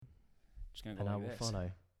just gonna go and I like will this.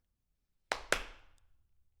 follow.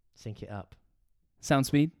 Sync it up. Sound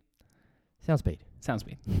speed. Sound speed.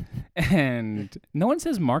 And no one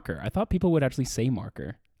says marker. I thought people would actually say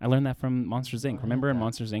marker. I learned that from Monsters Inc. Remember in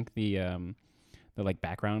Monsters Inc. the like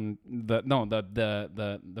background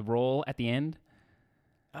the roll at the end.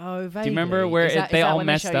 Oh, vaguely. Do you remember where they all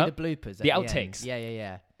messed up? The bloopers. The at outtakes. The end?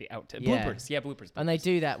 Yeah. The Yeah. bloopers. Yeah, bloopers. And they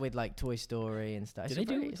do that with like Toy Story and stuff. Did they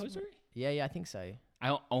do it with Toy Story? Yeah, I think so.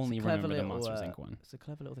 I only remember the little, Monsters Inc. one. It's a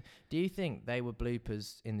clever little thing. Do you think they were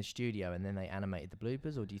bloopers in the studio and then they animated the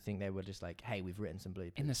bloopers, or do you think they were just like, hey, we've written some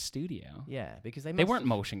bloopers? In the studio? Yeah, because they weren't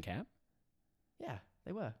motion cap. Yeah,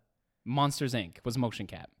 they were. Monsters Inc. was motion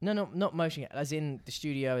cap. No, not motion cap. As in the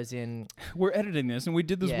studio, as in... We're editing this and we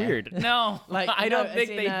did this weird. No, like I don't think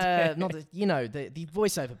they did. Not the, the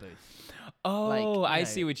voiceover booth. Oh, I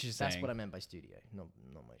see what you're saying. That's what I meant by studio, not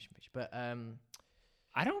motion picture. But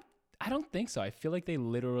I don't think so. I feel like they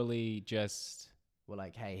literally just were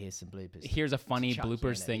like, hey, here's some bloopers. Here's a funny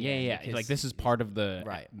bloopers thing. Yeah. Like this is part of the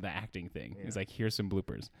the acting thing. Yeah. It's like here's some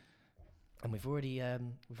bloopers. And we've already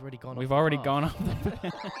gone. We've already gone off.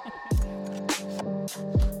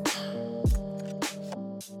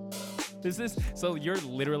 So you're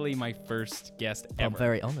literally my first guest ever. I'm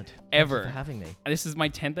very honored. Ever. Thank you for having me. This is my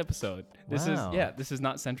 10th episode. This Wow. This is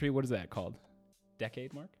not century. What is that called?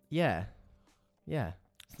 Decade mark? Yeah.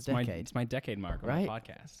 It's the decade. It's my decade mark on Right? the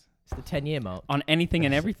podcast. It's the 10-year mark. On Anything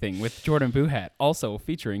and Everything with Jordan Buhat, also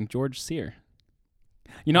featuring George Sear.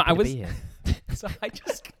 You know, Happy to be here. So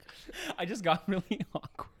I just got really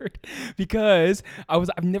awkward because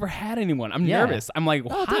I've never had anyone. I'm nervous. I'm like,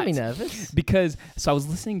 what? Oh, don't be nervous. Because I was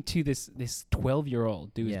listening to this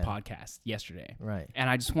 12-year-old dude's podcast yesterday. Right. And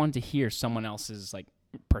I just wanted to hear someone else's like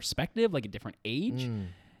perspective, like a different age.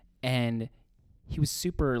 And he was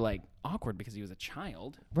super like awkward because he was a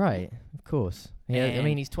child. Right. Of course. I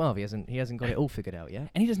mean, he's 12. He hasn't got it all figured out yet.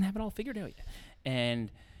 And he doesn't have it all figured out yet.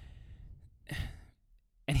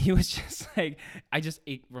 And he was just like,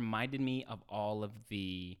 it reminded me of all of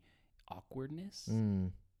the awkwardness.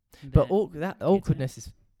 But that awkwardness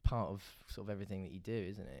is part of sort of everything that you do,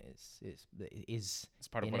 isn't it? It's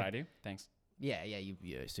part of what I do. Thanks. Yeah,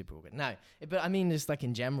 you're super awkward. No, but I mean, just like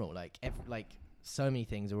in general, like so many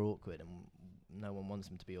things are awkward, and no one wants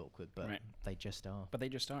them to be awkward, but they just are.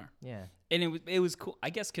 Yeah. And it was cool, I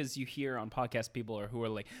guess, because you hear on podcasts people who are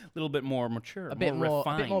like a little bit more mature, a more bit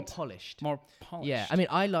refined, more polished. Yeah, I mean,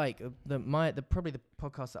 I like probably the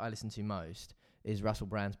podcast that I listen to most is Russell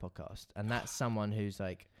Brand's podcast, and that's someone who's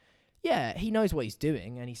like, yeah, he knows what he's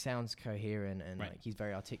doing, and he sounds coherent, and like he's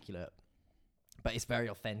very articulate. But it's very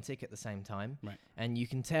authentic at the same time. Right. And you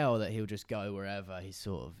can tell that he'll just go wherever he's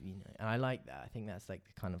sort of, and I like that. I think that's like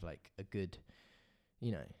kind of like a good,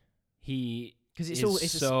 because it's a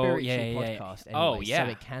spiritual podcast. Anyway, so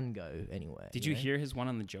it can go anywhere. Did you hear his one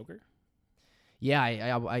on the Joker? Yeah,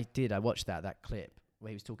 I did. I watched that clip where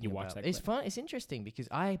he was talking about. Watched that it's clip? fun. It's interesting because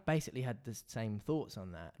I basically had the same thoughts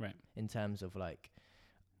on that. Right. In terms of like,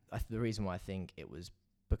 the reason why I think it was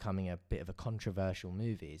becoming a bit of a controversial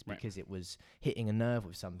movie is because it was hitting a nerve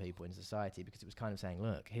with some people in society, because it was kind of saying,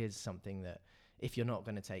 look, here's something that if you're not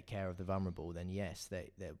going to take care of the vulnerable, then yes,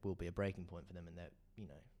 there will be a breaking point for them, and that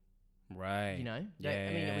right,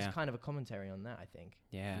 it was kind of a commentary on that, I think.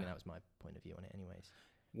 Yeah, I mean, that was my point of view on it anyways.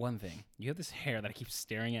 One thing, you have this hair that I keep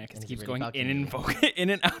staring at because it keeps really going in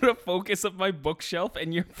and out of focus of my bookshelf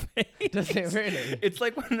and your face. Does it really? It's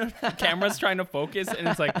like when the camera's trying to focus and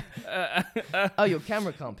it's like... Oh, your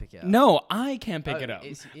camera can't pick it up? No, I can't pick it up.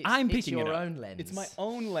 I'm picking it up. It's your own lens. It's my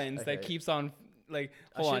own lens that keeps on... Like,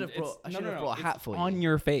 I should have brought a hat for you. On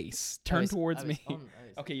your face. Turn towards me.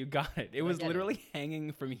 Okay, you got it. It was literally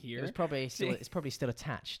hanging from here. It was probably still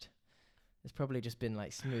attached. It's probably just been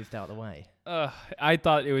like smoothed out the way. I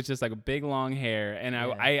thought it was just like a big long hair, and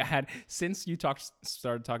I had, since you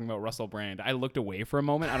started talking about Russell Brand, I looked away for a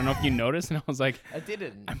moment. I don't know if you noticed, and I was like, I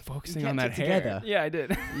didn't. I'm focusing on that hair. Together. Yeah, I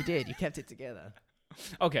did. You did. You kept it together.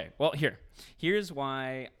 Okay, well here's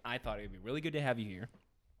why I thought it would be really good to have you here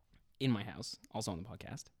in my house, also on the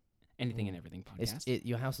podcast, Anything and Everything podcast.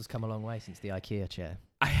 Your house has come a long way since the IKEA chair.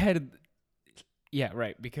 I had. Yeah,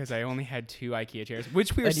 right, because I only had 2 IKEA chairs,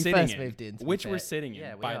 which we were sitting in. Which we're sitting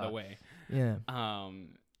in, by the way. Yeah.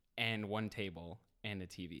 And 1 table and a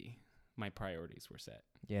TV. My priorities were set.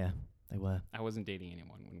 Yeah, they were. I wasn't dating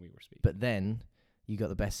anyone when we were speaking. But then you got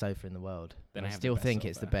the best sofa in the world. Then I still think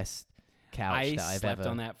it's the best couch that I've ever... I slept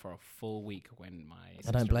on that for a full week when my sister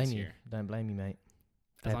I don't blame was you. here. Don't blame you, mate.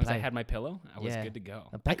 As long as I had my pillow, I was good to go.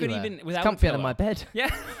 I could even without it's comfy pillow. out of my bed.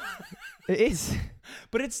 Yeah. It is.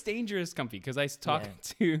 But it's dangerous comfy because I talk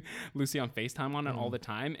to Lucy on FaceTime on it all the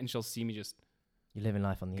time, and she'll see me just You're living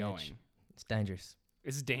life on the going. edge. It's dangerous.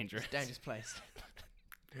 It's dangerous. It's a dangerous place.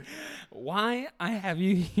 Why I have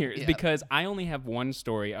you here is because I only have one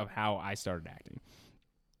story of how I started acting.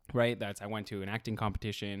 Right? I went to an acting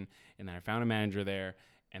competition, and then I found a manager there,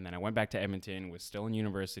 and then I went back to Edmonton, was still in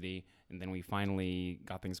university, and then we finally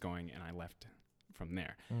got things going, and I left from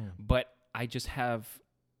there. But I just have,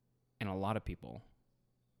 and a lot of people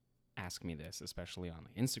ask me this, especially on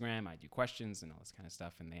like Instagram. I do questions and all this kind of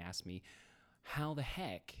stuff, and they ask me, how the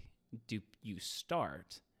heck do you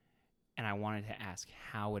start? And I wanted to ask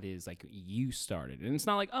how it is like you started. And it's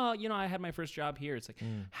not like, oh, I had my first job here. It's like,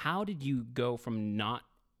 how did you go from not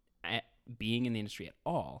being in the industry at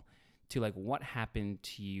all to like what happened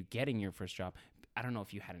to you getting your first job? I don't know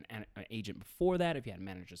if you had an agent before that, if you had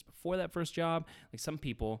managers before that first job. Like some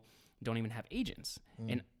people don't even have agents.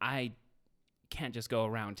 And I can't just go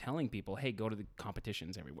around telling people, hey, go to the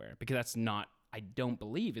competitions everywhere, because that's not, I don't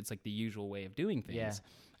believe it's like the usual way of doing things. Yeah.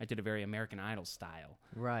 I did a very American Idol style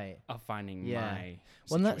of finding my situation.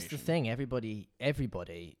 Well, and that's the thing. Everybody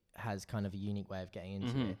has kind of a unique way of getting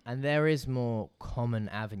into it. And there is more common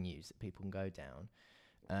avenues that people can go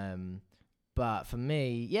down. But for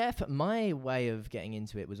me, for my way of getting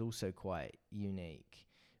into it was also quite unique.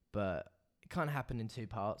 But it kind of happened in two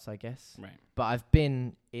parts, I guess. Right. But I've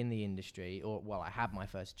been in the industry, I had my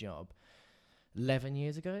first job 11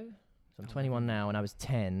 years ago. So I'm 21 now, and I was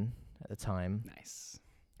 10 at the time. Nice.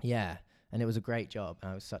 Yeah, and it was a great job.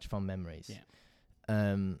 And it was such fun memories.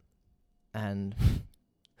 Yeah. And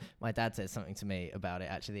my dad said something to me about it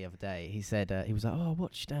actually the other day. He said he was like, "Oh, I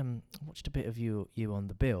watched a bit of you on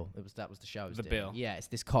The Bill." That was the show. The Bill. Yeah, it's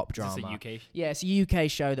this cop drama. Is this a UK? Yeah, it's a UK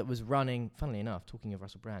show that was running. Funnily enough, talking of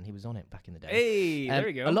Russell Brand, he was on it back in the day. Hey, there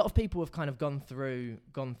you go. A lot of people have kind of gone through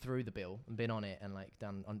The Bill and been on it and like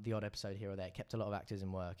done on the odd episode here or there. Kept a lot of actors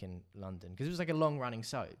in work in London because it was like a long running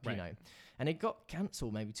soap, you know. And it got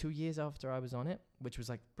cancelled maybe 2 years after I was on it, which was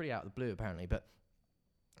like pretty out of the blue apparently, but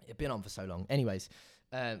it'd been on for so long. Anyways.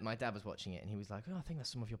 My dad was watching it and he was like, "Oh, I think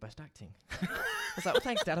that's some of your best acting." I was like, "Well,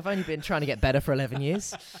 thanks, Dad. I've only been trying to get better for 11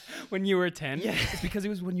 years." When you were 10? Yeah. It's because it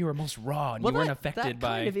was when you were most raw and you weren't affected by...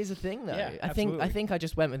 That kind of is a thing, though. Yeah, I think I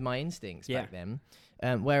just went with my instincts back then.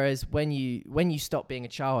 Whereas when you stop being a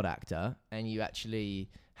child actor and you actually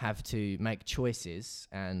have to make choices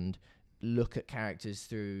and look at characters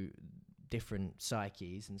through different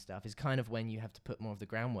psyches and stuff is kind of when you have to put more of the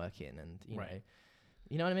groundwork in and, you know...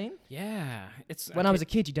 You know what I mean? Yeah. When I was a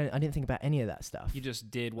kid, I didn't think about any of that stuff. You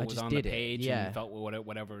just did what was on the page and felt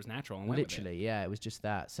whatever was natural and went with it. Yeah, it was just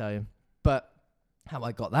that. So, but how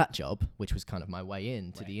I got that job, which was kind of my way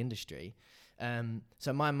into the industry.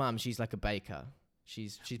 So my mum, she's like a baker.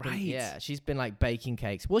 She's been like baking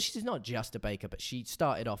cakes. Well, she's not just a baker, but she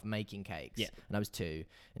started off making cakes. Yeah. And I was 2,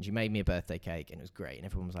 and she made me a birthday cake, and it was great. And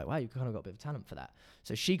everyone was like, "Wow, you kind of got a bit of talent for that."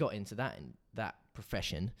 So she got into that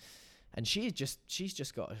profession. And she's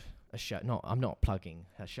just got a show. No, I'm not plugging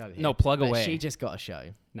her show here. No, plug away. She just got a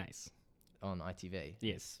show. Nice. On ITV.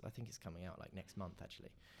 Yes. I think it's coming out like next month, actually.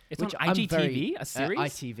 It's on IGTV, a series?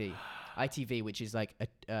 ITV, which is like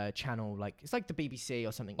a channel, like it's like the BBC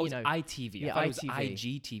or something. Oh, it's ITV. Yeah, I thought it was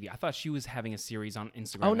IGTV. I thought she was having a series on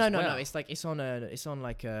Instagram. Oh no. It's on a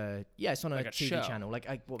TV channel. Like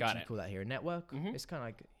what would you call that here? A network. Mm-hmm. It's kind of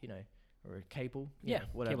like or a cable. Yeah,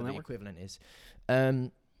 whatever cable the network. equivalent is.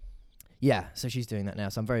 Yeah, so she's doing that now.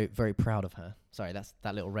 So I'm very, very proud of her. Sorry,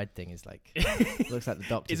 that little red thing is like looks like the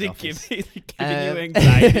doctor's office. Is it giving you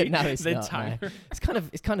anxiety? No, it's not. No. It's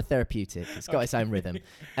kind of therapeutic. It's got its own rhythm.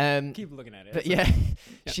 Keep looking at it.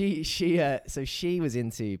 But so she was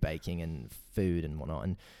into baking and food and whatnot,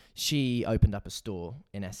 and she opened up a store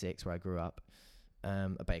in Essex where I grew up,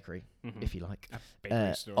 a bakery, if you like, a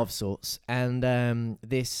bakery store of sorts, and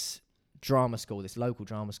this local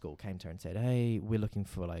drama school came to her and said, "Hey, we're looking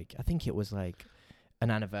for like, I think it was like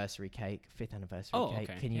an anniversary cake, 5th anniversary cake.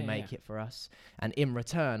 Okay. Can you make it for us? And in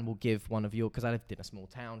return, we'll give one of your," because I lived in a small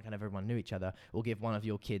town, kind of everyone knew each other, "we'll give one of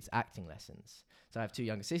your kids acting lessons." So I have 2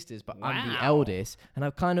 younger sisters, but I'm the eldest, and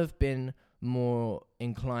I've kind of been more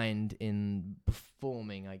inclined in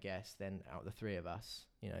performing, I guess, than out of the 3 of us,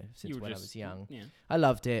 since when I was young. Yeah. I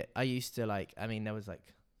loved it. I used to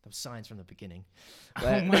there was signs from the beginning.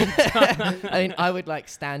 Oh my God. I mean, I would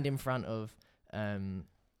stand in front of,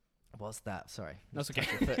 what's that? Sorry. That's okay.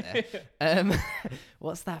 Foot there.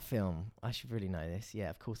 What's that film? I should really know this. Yeah,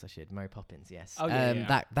 of course I should. Mary Poppins, yes. Oh,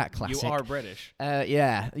 yeah. That classic. You are British.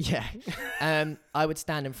 Yeah. I would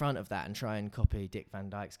stand in front of that and try and copy Dick Van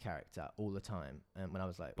Dyke's character all the time when I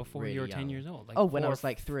was before really you were young. 10 years old. When I was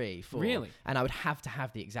 3, 4. Really? And I would have to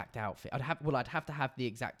have the exact outfit. I'd have to have the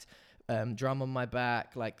exact drum on my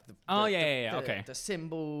back, like the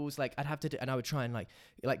cymbals, like I'd have to do, and I would try and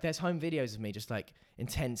like there's home videos of me just like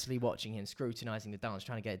intensely watching him, scrutinizing the dance,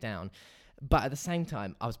 trying to get it down, but at the same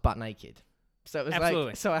time I was butt naked, so it was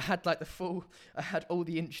like, so I had like I had all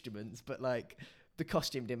the instruments, but like the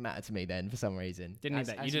costume didn't matter to me then for some reason. Didn't need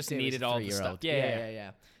that. You just needed all the stuff.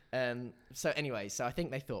 Yeah. So anyway, so I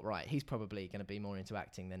think they thought, right, he's probably going to be more into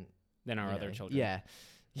acting than our other children.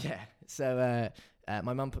 Yeah. So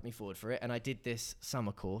my mum put me forward for it, and I did this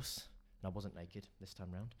summer course, and I wasn't naked this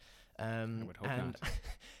time round. I would hope not.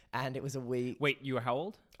 And it was a week. Wait, you were how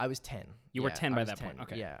old? I was 10. You were 10 by that point.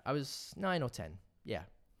 Okay. Yeah, I was 9 or 10. Yeah.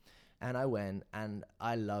 And I went, and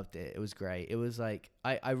I loved it. It was great. It was like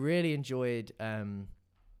I really enjoyed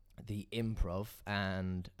the improv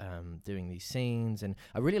and doing these scenes, and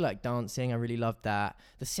I really liked dancing. I really loved that.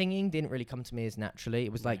 The singing didn't really come to me as naturally.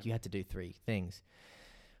 It was like you had to do 3 things.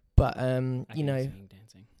 But you know, singing,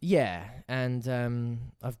 dancing. Yeah, and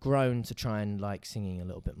I've grown to try and like singing a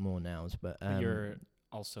little bit more now. But you're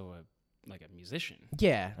also a musician.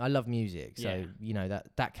 Yeah, I love music. So you know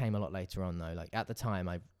that came a lot later on though. Like at the time,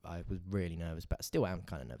 I was really nervous, but still am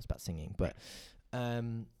kind of nervous about singing. But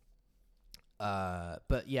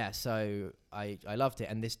but yeah, so I loved it.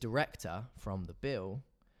 And this director from The Bill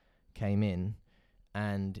came in,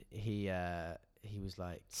 and he was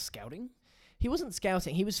like scouting. He wasn't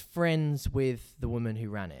scouting. He was friends with the woman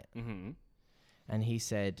who ran it. Mm-hmm. And he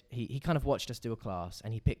said, he kind of watched us do a class,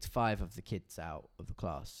 and he picked 5 of the kids out of the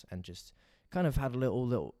class and just kind of had a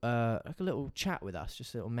little chat with us,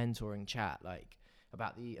 just a little mentoring chat, like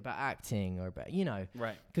about acting or about, you know.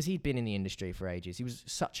 Right. Because he'd been in the industry for ages. He was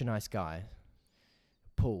such a nice guy.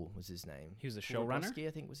 Paul was his name. He was a showrunner?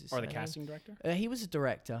 I think was his Or name. the casting director? He was a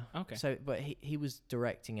director. Okay. So, but he was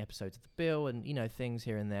directing episodes of The Bill and, you know, things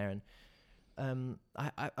here and there. And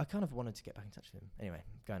I kind of wanted to get back in touch with him. Anyway,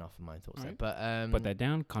 going off of my thoughts there. But put that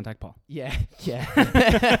down. Contact Paul. Yeah.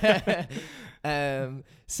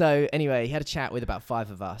 So anyway, he had a chat with about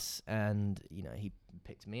 5 of us, and you know he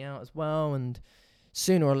picked me out as well. And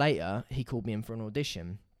sooner or later, he called me in for an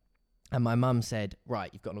audition. And my mum said,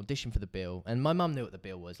 "Right, you've got an audition for The Bill." And my mum knew what The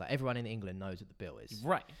Bill was. Like everyone in England knows what The Bill is.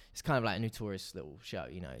 Right. It's kind of like a notorious little show,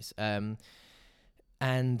 you know.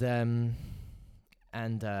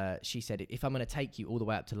 And she said, if I'm going to take you all the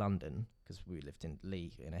way up to London, because we lived in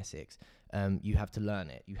Lee in Essex, you have to learn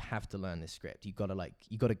it. You have to learn this script. You got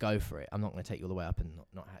to go for it. I'm not going to take you all the way up and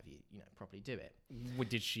not have you, you know, properly do it.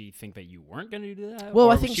 Did she think that you weren't going to do that?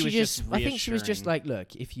 Well, I think she was just like,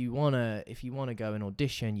 look, if you wanna go and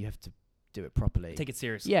audition, you have to do it properly. Take it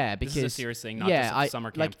seriously. Yeah, because this is a serious thing, not just a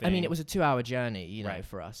summer camp thing. I mean, it was a 2-hour journey, you know,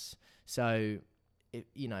 for us. So,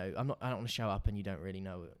 you know, I don't want to show up and you don't really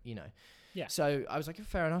know, you know. Yeah. So I was like,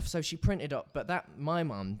 fair enough. So she printed up, but my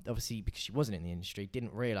mum, obviously, because she wasn't in the industry,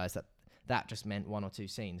 didn't realise that just meant 1 or 2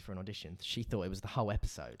 scenes for an audition. She thought it was the whole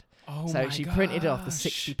episode. Oh so she printed off the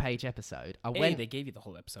 60-page episode. They gave you the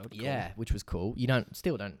whole episode. Cool. Yeah, which was cool. You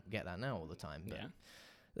still don't get that now all the time. But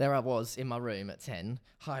there I was in my room at 10,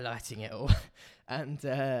 highlighting it all, and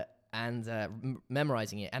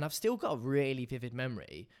memorising it. And I've still got a really vivid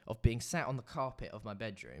memory of being sat on the carpet of my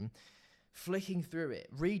bedroom, flicking through it,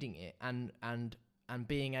 reading it, and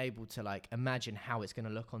being able to like imagine how it's going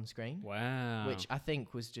to look on screen. Wow. Which I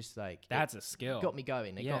think was just like that's a skill. Got me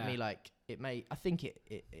going. It got me like it made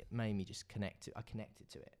me just connected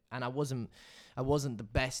to it. And I wasn't the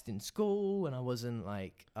best in school, and I wasn't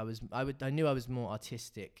like I knew I was more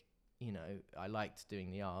artistic. You know, I liked doing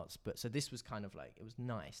the arts, but so this was kind of like, it was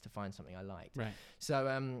nice to find something I liked. Right. So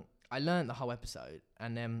I learned the whole episode,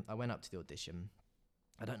 and then I went up to the audition.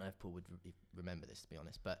 I don't know if Paul would remember this, to be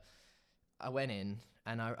honest, but I went in,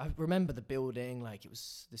 and I remember the building. Like, it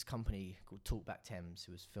was this company called Talkback Thames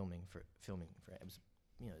who was filming for it. It was,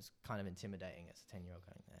 you know, it's kind of intimidating as a 10-year-old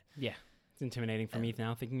going there. Yeah, it's intimidating for me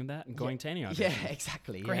now thinking of that and going to any auditions. Yeah,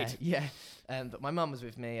 exactly. Great. Yeah. But my mum was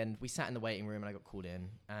with me, and we sat in the waiting room, and I got called in,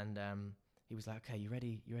 and he was like, "Okay, you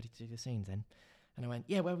ready to do the scenes then?" And I went,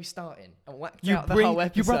 "Yeah, where are we starting?" And whacked out the whole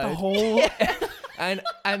episode. You brought the whole...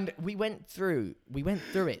 And we went through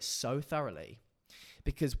it so thoroughly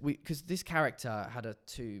because this character had a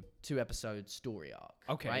two episode story arc.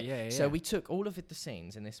 Okay, right? yeah. So we took all of the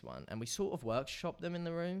scenes in this one, and we sort of workshopped them in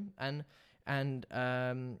the room, and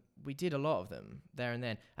we did a lot of them there and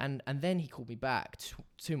then. And then he called me back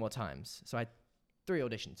 2 more times. So I had 3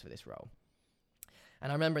 auditions for this role.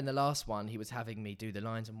 And I remember in the last one, he was having me do the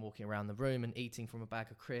lines and walking around the room and eating from a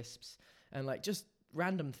bag of crisps and like just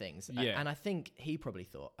random things. Yeah. And I think he probably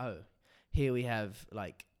thought, oh, here we have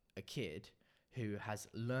like a kid who has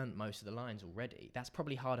learned most of the lines already. That's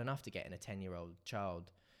probably hard enough to get in a 10-year-old child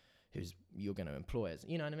you're going to employ as,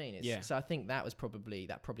 you know what I mean? So I think that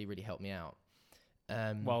probably really helped me out.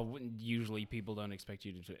 Usually people don't expect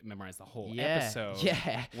you to memorize the whole Yeah, episode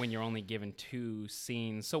yeah. when you're only given 2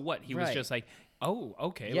 scenes. So what? He was just like, oh,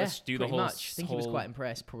 okay, Yeah, let's do the whole. Much. I think he was quite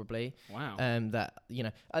impressed, probably. Wow. That, you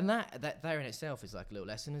know, and that there in itself is like a little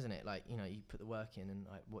lesson, isn't it? Like, you know, you put the work in, and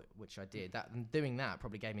which I did. That, and doing that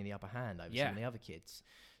probably gave me the upper hand over some of the other kids.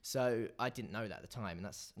 So I didn't know that at the time, and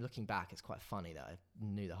that's, looking back, it's quite funny that I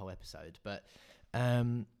knew the whole episode. But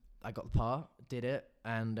I got the part, did it,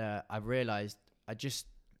 and I realised I just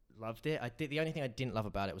loved it. The only thing I didn't love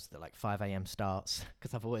about it was the 5 a.m. starts,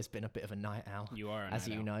 because I've always been a bit of a night owl. You are, as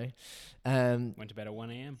you know. Went to bed at 1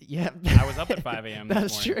 a.m. Yeah, I was up at 5 a.m.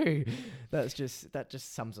 That's true. That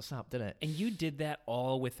just sums us up, doesn't it? And you did that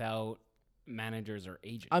all without managers or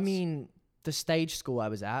agents. I mean, the stage school I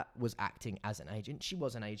was at was acting as an agent. She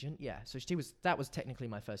was an agent, yeah. So that was technically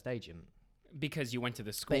my first agent. Because you went to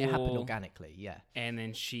the school. But it happened organically, yeah. And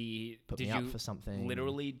then she put me up for something.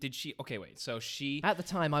 Literally, did she? Okay, wait. So she. At the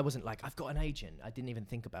time, I wasn't like, I've got an agent. I didn't even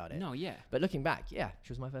think about it. No, yeah. But looking back, yeah,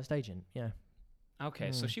 she was my first agent. Yeah.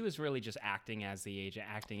 Okay, so she was really just acting as the agent,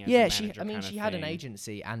 acting as the manager. Yeah, she had an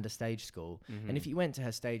agency and a stage school. Mm-hmm. And if you went to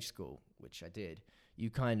her stage school, which I did, you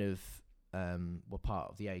kind of were part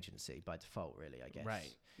of the agency by default, really, I guess.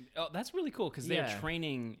 Right. Oh, that's really cool, because they're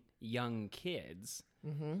training young kids.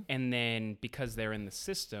 Mm-hmm. And then because they're in the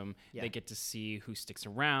system, they get to see who sticks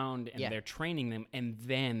around, and they're training them. And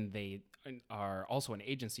then they are also an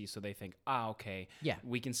agency, so they think, okay,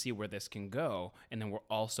 we can see where this can go. And then we're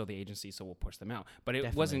also the agency, so we'll push them out. But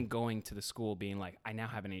it wasn't going to the school being like, I now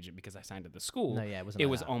have an agent because I signed at the school. No, yeah, it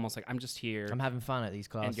was almost like, I'm just here. I'm having fun at these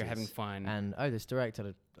classes. And you're having fun. And, this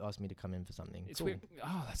director asked me to come in for something. It's weird.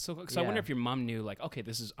 Oh, that's so cool. So I wonder if your mom knew, like, okay,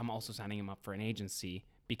 I'm also signing him up for an agency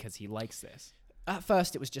because he likes this. At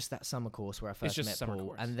first, it was just that summer course where I first met Paul.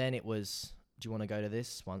 Course. And then it was, do you want to go to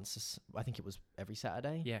this once? I think it was every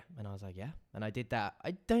Saturday. Yeah. And I was like, yeah. And I did that.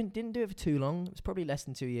 I didn't do it for too long. It was probably less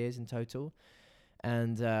than 2 years in total.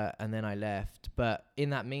 And then I left. But in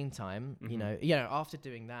that meantime, you know, after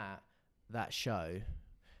doing that show.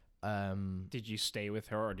 Did you stay with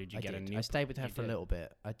her, or did you get a new? I stayed with her for a little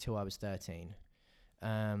bit until I was 13.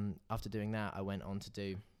 After doing that, I went on to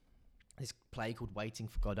do this play called Waiting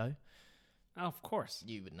for Godot. Oh, of course.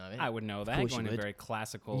 You would know it. I would know that. Going to a very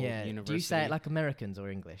classical university. Do you say it like Americans or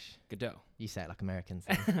English? Godot. You say it like Americans.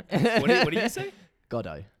 What do you say?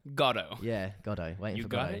 Godot. Godot. Yeah, Godot. Waiting for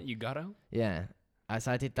Godot. You got it? You Godot? Yeah.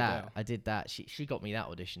 So I did that. Godot. I did that. She got me that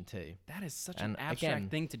audition too. That is such an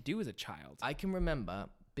abstract thing to do as a child. I can remember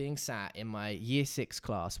being sat in my year 6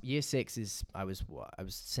 class. Year 6 is, I was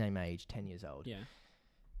same age, 10 years old. Yeah.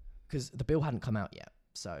 Because the bill hadn't come out yet.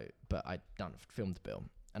 But I'd filmed the bill.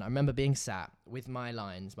 And I remember being sat with my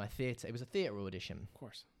lines, my theatre. It was a theatre audition. Of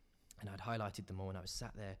course. And I'd highlighted them all, and I was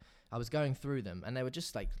sat there. I was going through them, and they were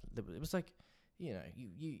just like, it was like, you know,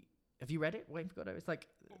 you have you read it? Waiting for Godot? It's like,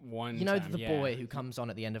 the boy who comes on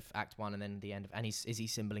at the end of Act 1 and then the end of, and is he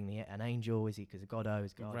symboling an angel? Is he, because Godot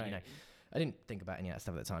is God? Right. You know, I didn't think about any of that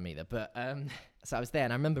stuff at the time either. But so I was there,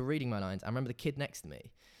 and I remember reading my lines. I remember the kid next to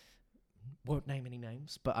me. Won't name any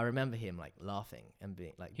names, but I remember him like laughing and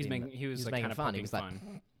being like, he was like making kind of fun. He was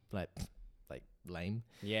fun. like lame.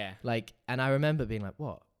 Yeah. Like, and I remember being like,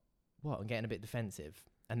 what, and getting a bit defensive,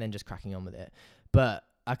 and then just cracking on with it. But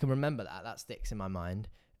I can remember that sticks in my mind.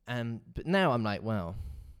 But now I'm like, well,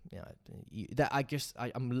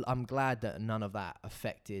 I'm glad that none of that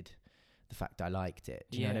affected the fact I liked it.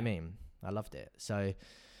 Do you know what I mean? I loved it. So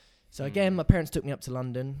again, my parents took me up to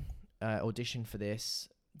London, auditioned for this.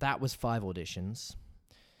 That was 5 auditions.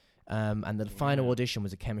 And the final audition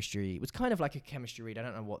was a chemistry. It was kind of like a chemistry read. I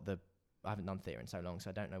don't know I haven't done theatre in so long,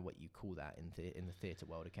 so I don't know what you call that in the theatre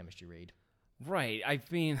world, a chemistry read. Right. I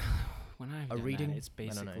mean, when I've done reading, that, it's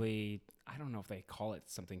basically, I don't know if they call it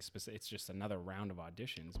something specific. It's just another round of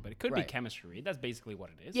auditions, but it could be chemistry read. That's basically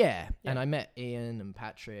what it is. Yeah. And I met Ian and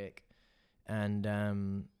Patrick, and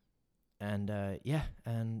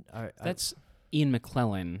that's Ian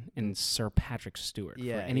McClellan and Sir Patrick Stewart.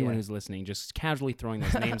 For anyone who's listening, just casually throwing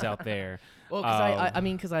those names out there. Well,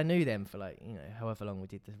 because I knew them for however long we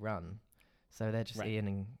did the run. So they're just Ian,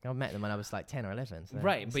 and I met them when I was like 10 or 11. So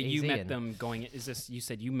but you met them you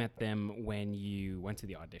said you met them when you went to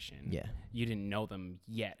the audition. Yeah. You didn't know them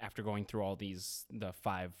yet after going through all the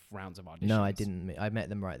 5 rounds of auditions. No, I didn't. I met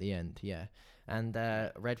them right at the end, yeah. And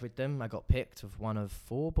read with them. I got picked of one of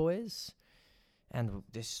 4 boys. And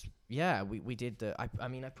this, we did I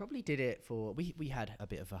probably did it for, we had a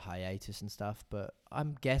bit of a hiatus and stuff, but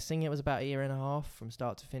I'm guessing it was about a year and a half from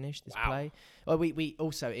start to finish, this play. Well, we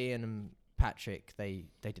also, Ian and Patrick, they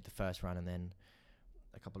did the first run, and then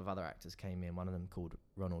a couple of other actors came in. One of them called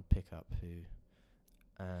Ronald Pickup, who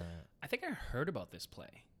I think I heard about this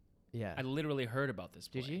play. yeah. I literally heard about this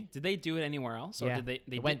play. Did you? Did they do it anywhere else? Or Yeah. did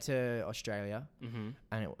they went to Australia, Mm-hmm.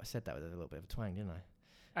 and I said that with a little bit of a twang, didn't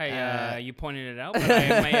I? You pointed it out, but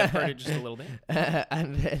I may have heard it just a little bit.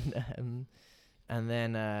 And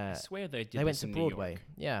then I swear they did. they went this to in Broadway. New York.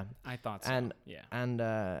 Yeah, I thought so. And- yeah,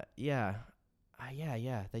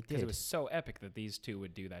 yeah, they because did. it was so epic that these two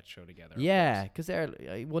would do that show together. Yeah, because they're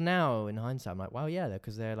now in hindsight, I'm like, well, yeah,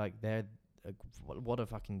 because they're what a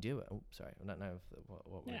fucking duo. Oh, sorry, I don't know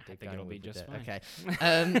what Yeah, we're I think going it'll be with just it.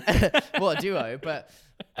 fine. Okay, what a duo. But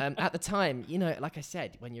at the time, like I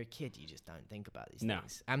said, when you're a kid, you just don't think about these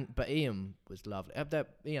things. But Ian was lovely.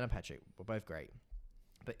 Ian and Patrick were both great.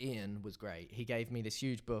 But Ian was great. He gave me this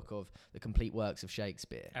huge book of the complete works of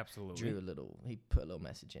Shakespeare. Absolutely. He put a little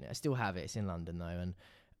message in it. I still have it. It's in London though,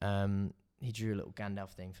 and he drew a little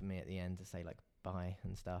Gandalf thing for me at the end to say like bye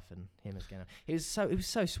and stuff, and him as Gandalf. It was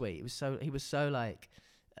so sweet. He was so like,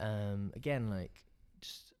 again, like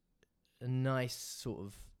just a nice sort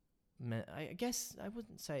of. I guess I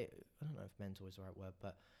wouldn't say. I don't know if mentor is the right word,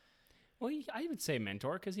 but. Well, I would say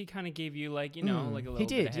mentor because he kind of gave you like like a little. He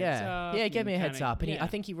did, bit of heads up. He gave me a heads up, and yeah. I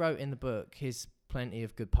think he wrote in the book his plenty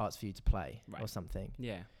of good parts for you to play or Right. something.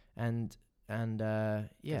 Yeah. And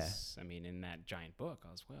yeah, 'Cause, I mean, in that giant book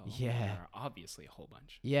as well. Yeah. There are obviously a whole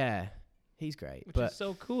bunch. yeah, he's great. Which but is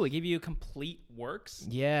so cool. He gave you complete works.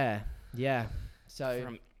 yeah.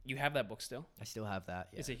 So You have that book still? I still have that.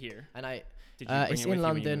 Yeah. Is it here? And I Did you bring it's it with in you when you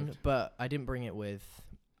London, moved? but I didn't bring it with.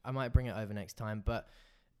 I might bring it over next time. But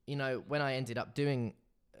when I ended up doing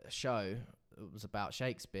a show, it was about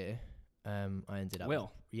Shakespeare. I ended up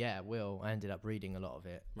Will. I ended up reading a lot of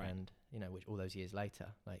it, Right. and which all those years later,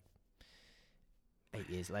 like 8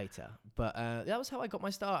 years later. But that was how I got my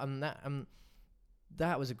start, and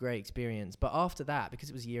that was a great experience. But after that, because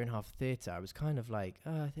it was a year and a half of theatre, I was kind of like,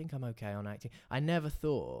 I think I'm okay on acting. I never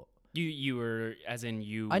thought. You were, as in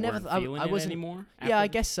you I never weren't I feeling it wasn't anymore? Yeah, I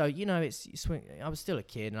after? guess so. I was still a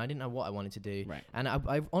kid, and I didn't know what I wanted to do. Right. And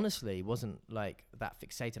I honestly wasn't like that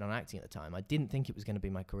fixated on acting at the time. I didn't think it was going to be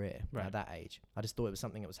my career Right. at that age. I just thought it was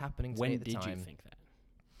something that was happening to When me at the did time. you think that?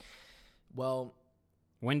 Well,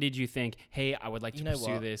 When did you think, hey, I would like to You know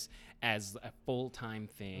pursue what? this as a full-time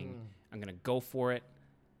thing. I'm going to go for it.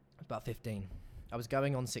 about 15. I was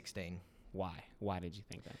going on 16. Why? Why did you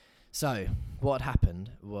think that? So what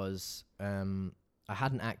happened was I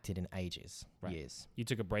hadn't acted in ages, Right. years. You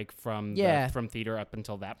took a break from Yeah. from theater up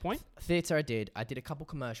until that point? Theatre I did. I did a couple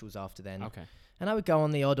commercials after then. Okay. And I would go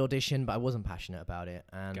on the odd audition, but I wasn't passionate about it.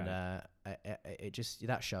 And Got it just,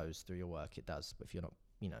 that shows through your work. It does. But if you're not,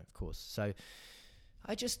 of course. So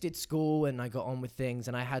I just did school and I got on with things,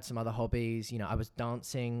 and I had some other hobbies. I was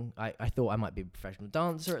dancing. I thought I might be a professional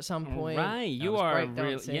dancer at some point. Right. I You was are a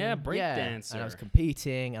breakdancing. break dancer. And I was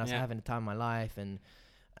competing, and I was Yeah. having the time of my life. And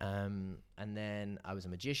then I was a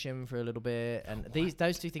magician for a little bit. And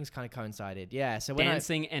those two things kind of coincided. Yeah. So when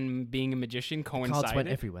Dancing and being a magician cards coincided? went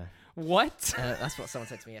everywhere. What? That's what someone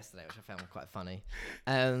said to me yesterday, which I found quite funny.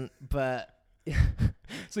 But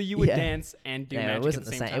So you would Yeah. dance and do no, magic it wasn't at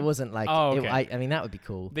the the same same. time? It wasn't like. Oh, okay. I mean, that would be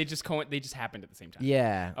cool. They just happened at the same time.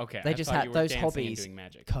 Yeah. Okay. They I just thought had you were those dancing and hobbies doing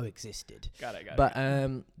magic. coexisted. Got it. But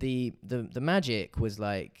the magic was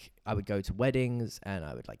like I would go to weddings and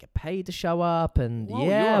I would like get paid to show up, and Whoa,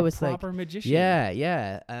 yeah, you're I a was like, proper magician.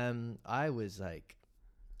 yeah. I was like,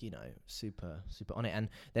 super on it. And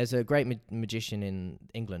there's a great magician in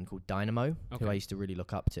England called Dynamo, who Okay. I used to really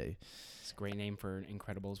look up to. It's a great name for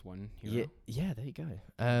Incredibles 1 hero. Yeah, there you go.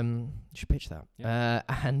 You should pitch that. Yeah.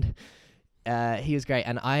 And he was great.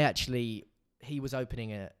 And he was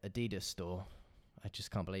opening a Adidas store. I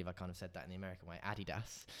just can't believe I kind of said that in the American way.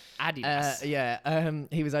 Adidas.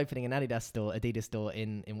 Adidas. He was opening an Adidas store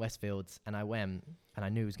in Westfields, and I went, and I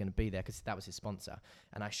knew he was going to be there because that was his sponsor.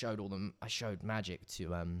 And I showed magic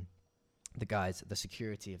to the guys, the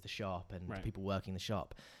security of the shop, and Right. the people working the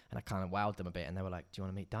shop, and I kind of wowed them a bit, and they were like, "Do you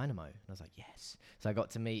want to meet Dynamo?" And I was like, "Yes." So I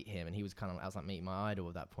got to meet him, and he was I was like meeting my idol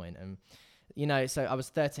at that point, and. So I was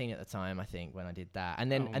 13 at the time, I think, when I did that,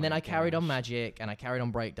 and then my I carried on gosh. magic, and I carried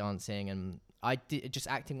on breakdancing, and I did just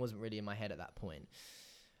acting wasn't really in my head at that point.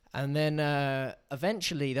 And then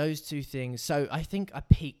eventually those two things. So I think I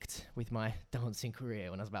peaked with my dancing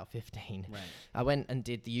career when I was about 15. Right. I went and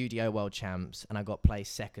did the UDO World Champs, and I got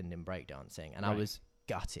placed second in breakdancing, and I Right. was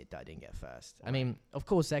gutted that I didn't get first. I Right. mean, of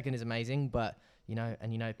course, second is amazing, but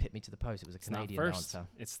pit me to the post. It was a It's not Canadian first. dancer.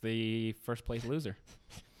 It's the first place loser.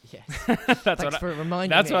 Yes. That's Thanks what for reminding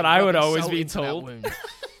that's me. what of I would rubbing always salt be into that told.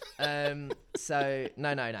 wound. So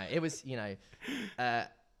no. It was,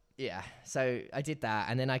 yeah. So I did that,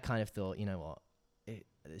 and then I kind of thought, you know what?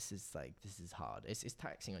 this is hard. It's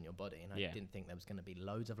taxing on your body, and Yeah. I didn't think there was going to be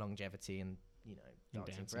loads of longevity and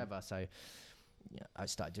dancing forever. So I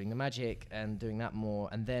started doing the magic and doing that more,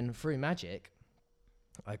 and then through magic,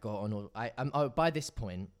 I got on all. By this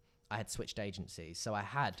point, I had switched agencies, so I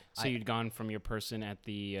had. So you'd gone from your person at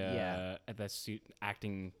the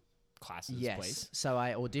acting classes place. So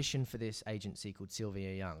I auditioned for this agency called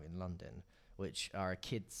Sylvia Young in London, which are a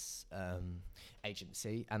kids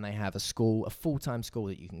agency, and they have a full-time school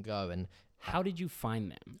that you can go. And how did you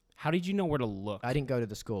find them? How did you know where to look? I didn't go to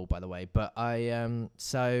the school, by the way, but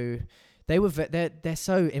so they were they're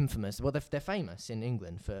so infamous. Well, they're famous in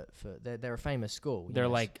England for they're a famous school. They're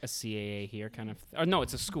like a CAA here, kind of. Or no,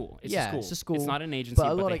 it's a school. It's a school. It's not an agency,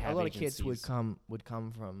 but a lot of kids would come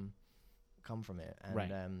from it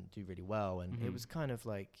and do really well. And it was kind of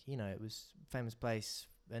like, it was a famous place.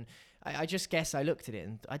 And I just guess I looked at it,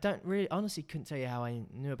 and I don't really, honestly couldn't tell you how I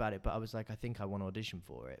knew about it, but I was like, I think I want to audition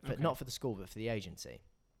for it, but not for the school, but for the agency.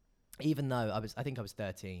 Even though I think I was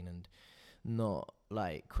 13 and not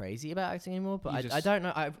like crazy about acting anymore, but I don't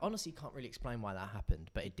know. I honestly can't really explain why that happened,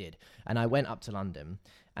 but it did. And I went up to London,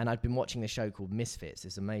 and I'd been watching this show called Misfits,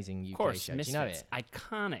 this amazing UK show. Misfits. Do you know it?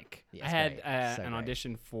 Iconic. Yeah, I had so an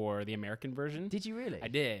audition for the American version. Did you really? I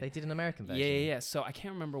did. They did an American version. Yeah. So I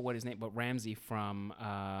can't remember what his name, but Ramsay from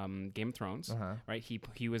Game of Thrones, right?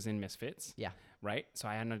 He was in Misfits. Yeah. Right. So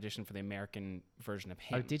I had an audition for the American version of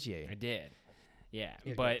him. Oh, did you? I did. Yeah,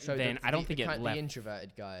 but so then I don't think it left. The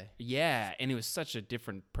introverted guy. Yeah, and it was such a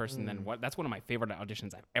different person than what. That's one of my favorite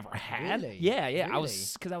auditions I've ever had. Really? Yeah. Really? I was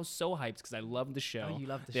so hyped because I loved the show. Oh, you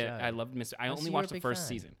loved the show. I loved Mr. I only so watched you're a the first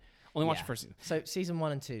big fan. season. Only watched the first season. So season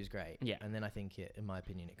 1 and 2 is great. Yeah, and then I think in my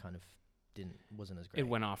opinion, it kind of wasn't as great. It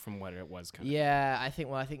went off from what it was kind of. Yeah, I think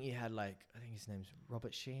you had I think his name's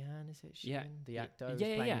Robert Sheehan, is it? Sheehan? The actor who was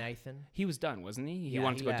playing Nathan. He was done, wasn't he? He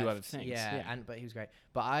wanted to go do other things. Yeah, but he was great.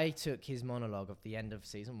 But I took his monologue of the end of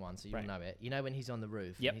season 1, so you'll know it. You know when he's on the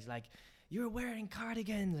roof and he's like, "You're wearing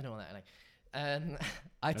cardigans" and all that.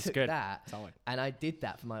 I took that and I did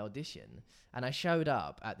that for my audition, and I showed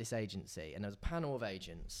up at this agency, and there was a panel of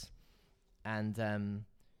agents, and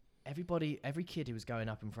every kid who was going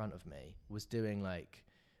up in front of me was doing like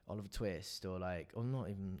Oliver Twist or not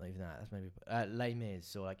even that. That's maybe Les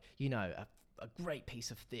Mis or a great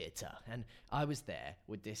piece of theatre. And I was there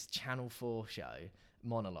with this Channel 4 show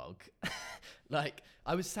monologue.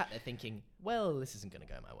 I was sat there thinking, well, this isn't going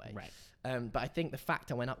to go my way. Right. But I think the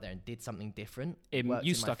fact I went up there and did something different, it worked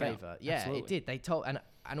in my favour. Yeah, Absolutely. It did. They told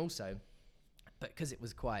and also. But because it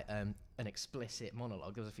was quite an explicit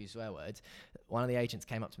monologue, there was a few swear words. One of the agents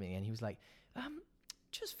came up to me and he was like,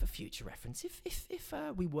 just for future reference, if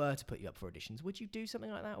we were to put you up for auditions, would you do something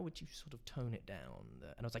like that, or would you sort of tone it down?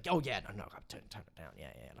 And I was like, oh yeah, no, I'll tone it down. Yeah,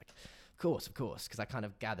 of course, because I kind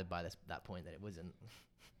of gathered by that point that it wasn't.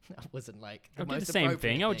 I wasn't like the same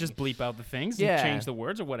thing. I would just bleep out the things and change the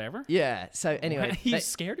words or whatever. Yeah. So anyway, he's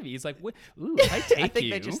scared of me. He's like, "What? Ooh, I take you." I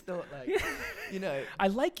think they just thought I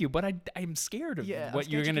like you, but I'm scared of what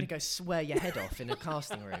you're gonna go swear your head off in a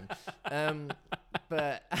casting room.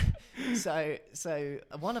 But so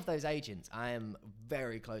one of those agents I am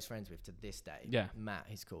very close friends with to this day. Yeah. Matt,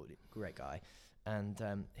 he's called, great guy,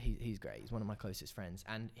 and he's great. He's one of my closest friends,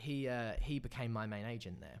 and he became my main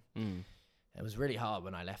agent there. It was really hard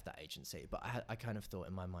when I left that agency, but I kind of thought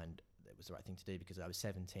in my mind it was the right thing to do because I was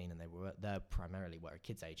 17 and they primarily were a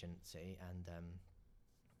kids agency, and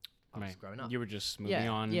I was growing up. You were just moving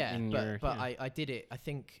on. Yeah, but I did it. I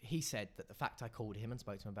think he said that the fact I called him and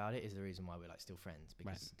spoke to him about it is the reason why we're still friends,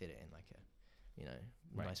 because I did it in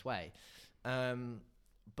a nice way.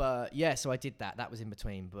 But yeah, so I did that. That was in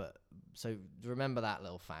between. But so remember that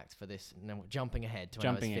little fact for this. Now jumping ahead to when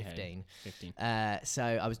I was 15. So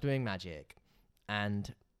I was doing magic,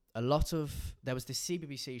 and there was this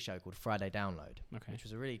CBBC show called Friday Download, which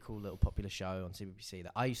was a really cool little popular show on CBBC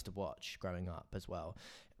that I used to watch growing up as well.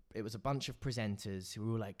 It was a bunch of presenters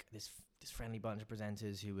who were like this friendly bunch of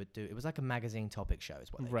presenters who would do. It was like a magazine topic show,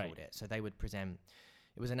 is what they called it. So they would present.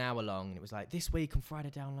 It was an hour long, and it was like, this week on Friday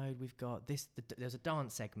Download, we've got this. There's a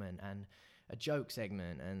dance segment and a joke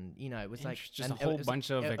segment, and it was like just a whole bunch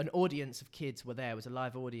of an audience of kids were there. It was a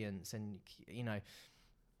live audience, and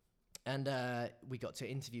and we got to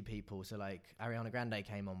interview people. So like Ariana Grande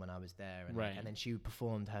came on when I was there, and then she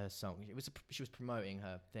performed her song. She was promoting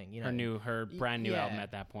her thing, her brand new album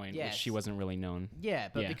at that point, which she wasn't really known. Yeah,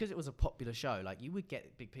 but because it was a popular show, like you would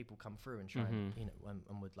get big people come through and try and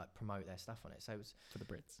would like promote their stuff on it. So it was for the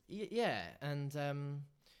Brits. And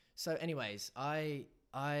so anyways, I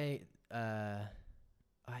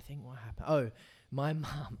I think what happened. Oh, my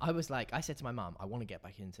mum. I said to my mum, I want to get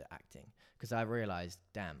back into acting because I realized,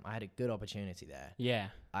 damn, I had a good opportunity there. Yeah.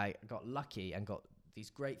 I got lucky and got these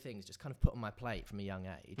great things just kind of put on my plate from a young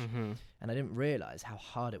age. Mm-hmm. And I didn't realize how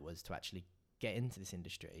hard it was to actually get into this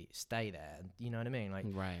industry, stay there. And you know what I mean? Like,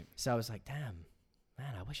 right. So I was like, damn,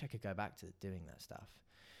 man, I wish I could go back to doing that stuff.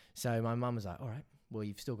 So my mum was like, all right, well,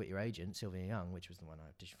 you've still got your agent, Sylvia Young, which was the one I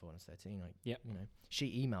auditioned for when I was 13. Like, yep. You know,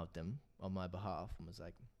 she emailed them on my behalf and was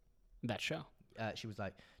like, that show. She was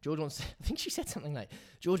like, George wants, I think she said something like,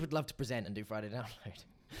 George would love to present and do Friday Download.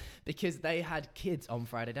 Because they had kids on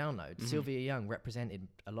Friday Download. Mm-hmm. Sylvia Young represented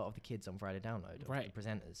a lot of the kids on Friday Download, right. The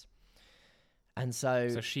presenters. And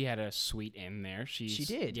so she had a suite in there. She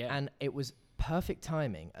did. Yeah. And it was perfect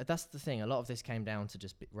timing. That's the thing. A lot of this came down to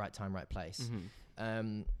just right time, right place.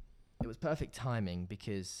 Mm-hmm. It was perfect timing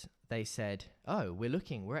because they said, oh,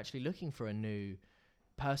 we're actually looking for a new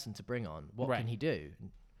person to bring on. What can he do?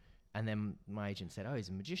 And then my agent said, oh, he's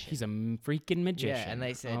a magician. He's a freaking magician. Yeah, and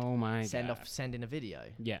they said, oh my God. Send in a video.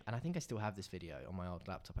 Yeah. And I think I still have this video on my old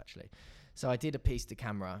laptop, actually. So I did a piece to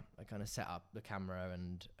camera. I kind of set up the camera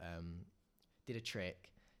and did a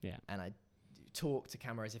trick. Yeah. And I talked to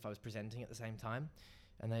camera as if I was presenting at the same time.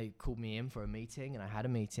 And they called me in for a meeting, and I had a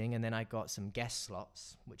meeting. And then I got some guest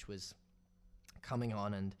slots, which was coming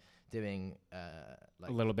on and doing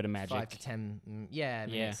like a little bit of magic. 5 to 10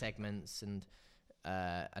 minute segments and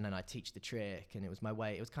then I teach the trick, and it was my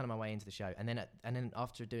way. It was kind of my way into the show. And then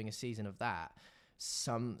after doing a season of that,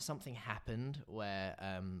 something happened where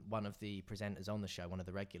one of the presenters on the show, one of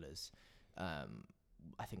the regulars,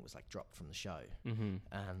 I think was like dropped from the show,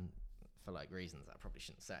 for like reasons I probably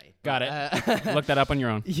shouldn't say. Got it. Look that up on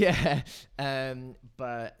your own. Yeah.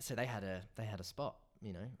 But so they had a spot,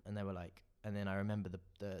 you know, and they were like, and then I remember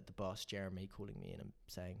the boss Jeremy calling me in and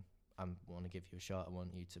saying, I want to give you a shot. I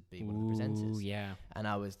want you to be one of the presenters. Yeah. And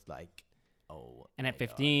I was like, oh. And at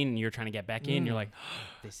 15, you're trying to get back in. You're like,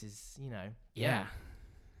 this is, you know. Yeah.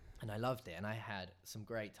 And I loved it. And I had some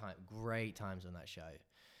great times on that show.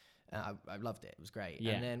 I loved it. It was great.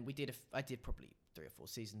 Yeah. And then I did probably 3 or 4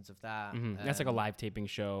 seasons of that. Mm-hmm. That's like a live taping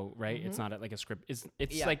show, right? Mm-hmm. It's not like a script. It's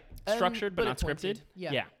like structured but not scripted.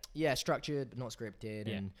 Yeah. Yeah, structured but not scripted.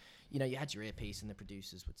 Yeah. And, you know, you had your earpiece and the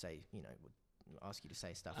producers would say, you know, would ask you to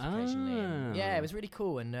say stuff occasionally. And yeah, it was really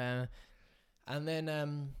cool. And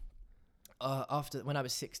then after, when I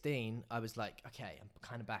was 16, I was like, okay, I'm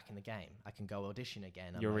kind of back in the game. I can go audition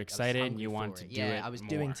again. You were excited. You want to do it. Yeah, I was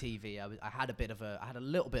doing TV. I had a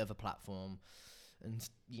little bit of a platform, and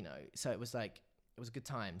you know, so it was like, it was a good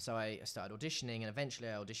time. So I started auditioning, and eventually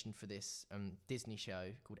I auditioned for this Disney show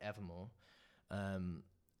called Evermore.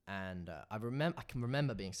 And I can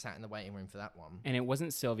remember being sat in the waiting room for that one. And it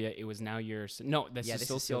wasn't Sylvia. It was now this is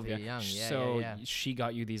still Sylvia. Young. Yeah, so she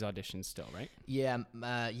got you these auditions still, right? Yeah,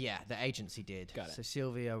 the agency did. Got it. So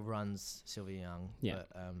Sylvia runs Sylvia Young. Yeah.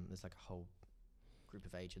 But there's like a whole group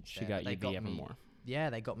of agents. She got you the Evermore. Yeah,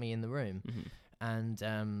 they got me in the room. Mm-hmm.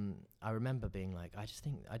 And I remember being like,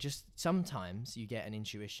 sometimes you get an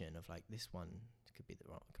intuition of like, this one could be the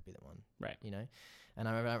one. Right. You know? And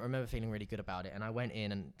I remember feeling really good about it. And I went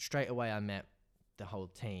in, and straight away I met the whole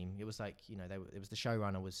team. It was like, you know, it was the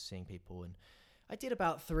showrunner was seeing people. And I did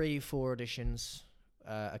about 3-4 auditions.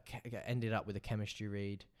 I ended up with a chemistry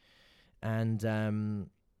read. And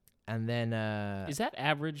then is that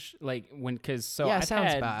average? Like it sounds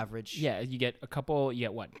about average. Yeah, you get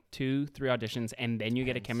 2-3 auditions, and then you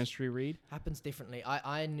get a chemistry read. Happens differently.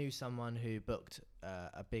 I knew someone who booked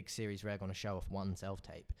a big series reg on a show off one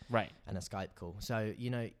self-tape, right, and a Skype call. So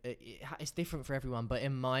you know it's different for everyone. But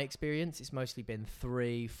in my experience, it's mostly been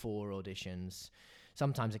 3-4 auditions,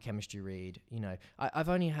 sometimes a chemistry read. You know, I've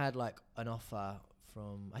only had like an offer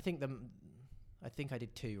from I think I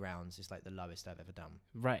did 2 rounds. It's like the lowest I've ever done.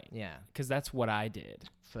 Right. Yeah. Because that's what I did.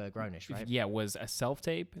 For Grownish, right? Yeah, was a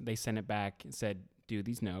self-tape. They sent it back and said, do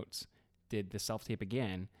these notes. Did the self-tape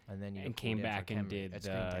again. And then you came back and did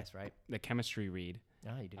test, right? the chemistry read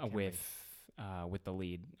you did with the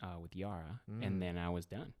lead, with Yara. And then I was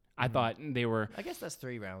done. I thought they were... I guess that's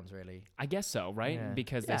 3 rounds, really. I guess so, right? Yeah.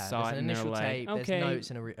 Because they saw it and they're like, tape, okay. There's notes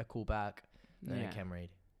and a callback, and then a chem read.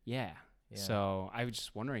 Yeah. So I was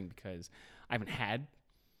just wondering because I've had,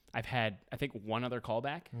 I think, one other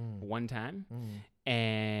callback one time.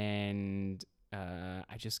 And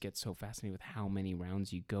I just get so fascinated with how many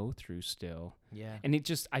rounds you go through still. Yeah. And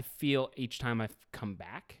I feel each time I've come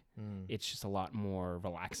back, it's just a lot more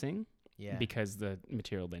relaxing. Yeah. Because the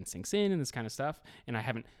material then sinks in and this kind of stuff. And I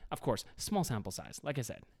haven't, of course, small sample size. Like I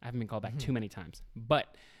said, I haven't been called back too many times.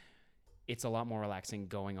 But it's a lot more relaxing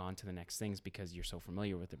going on to the next things because you're so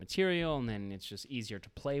familiar with the material, and then it's just easier to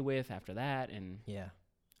play with after that. And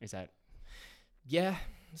Is that? Yeah,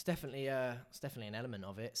 it's definitely an element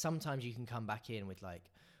of it. Sometimes you can come back in with like,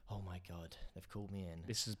 oh my God, they've called me in.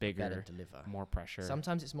 This is Better bigger, deliver. more pressure.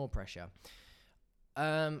 Sometimes it's more pressure.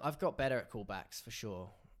 I've got better at callbacks for sure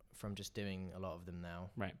from just doing a lot of them now.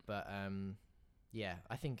 Right. But yeah,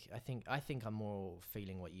 I think I'm more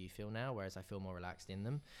feeling what you feel now, whereas I feel more relaxed in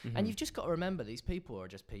them. Mm-hmm. And you've just got to remember, these people are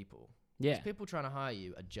just people. Yeah. These people trying to hire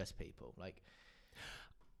you are just people. Like,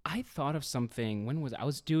 I thought of something. When was I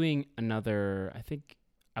was doing another? I think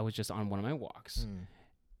I was just on one of my walks,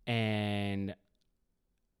 and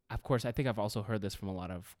of course, I think I've also heard this from a lot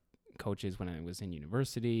of coaches when I was in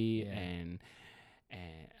university, and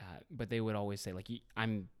but they would always say like,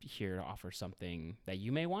 I'm here to offer something that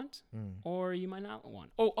you may want or you might not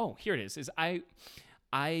want. Oh, here it is.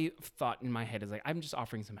 I thought in my head is like, I'm just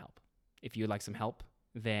offering some help. If you would like some help,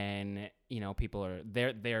 then people are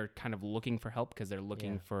they're kind of looking for help because they're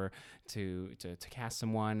looking for to cast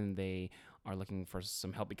someone, and they are looking for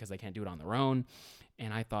some help because they can't do it on their own.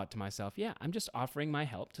 And I thought to myself, I'm just offering my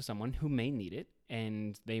help to someone who may need it,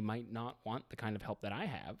 and they might not want the kind of help that I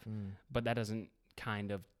have, but that doesn't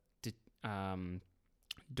kind of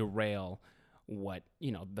derail what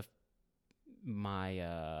my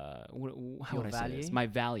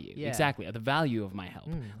value. Exactly, the value of my help.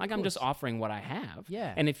 Like, I'm just offering what I have.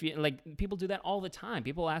 And if you like, people do that all the time.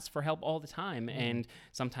 People ask for help all the time, and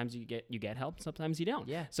sometimes you get help, sometimes you don't.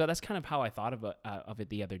 So that's kind of how I thought of it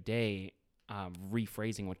the other day.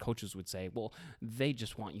 Rephrasing what coaches would say, well, they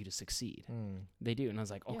just want you to succeed. They do. And I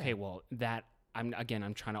was like, okay, well, that I'm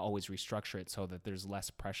trying to always restructure it so that there's less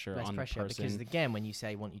pressure on the person. Because again, when you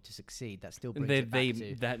say want you to succeed, that still brings it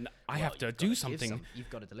back to I have to do something. You've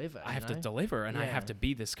got to deliver. I have to deliver, and I have to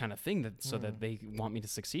be this kind of thing so that they want me to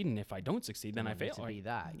succeed. And if I don't succeed, then I fail. To be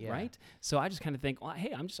that, right? So I just kind of think, well,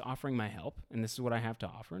 hey, I'm just offering my help, and this is what I have to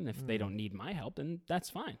offer. And if they don't need my help, then that's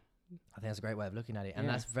fine. I think that's a great way of looking at it, and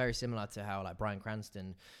that's very similar to how like Bryan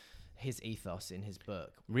Cranston, his ethos in his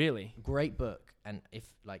book. Really great book, and if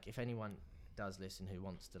anyone does listen who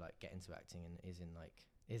wants to like get into acting and is in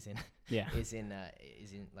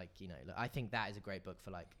I think that is a great book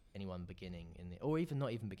for like anyone beginning or even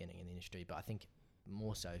not even beginning in the industry, but I think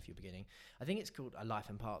more so if you're beginning. I think it's called A Life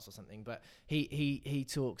in Parts or something, but he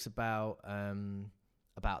talks about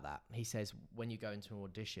that. He says when you go into an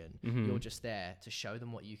audition, you're just there to show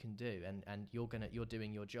them what you can do, and you're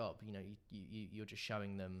doing your job. You're just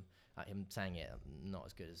showing them. Him saying it not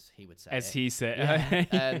as good as he would say as he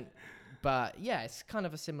said. But yeah, it's kind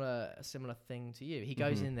of a similar thing to you. He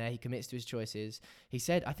goes in there, he commits to his choices. He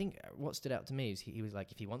said, I think what stood out to me is he was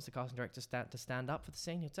like, if he wants the casting director to stand up for the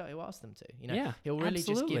scene, he'll ask them to. He'll really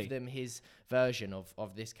just give them his version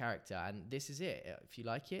of this character, and this is it. If you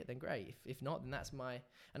like it, then great. If not, then that's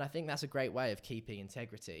and I think that's a great way of keeping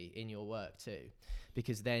integrity in your work too,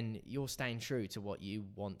 because then you're staying true to what you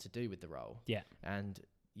want to do with the role. Yeah, and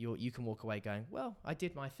you can walk away going, well, I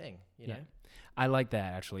did my thing, you know? I like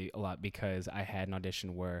that actually a lot, because I had an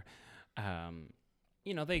audition where,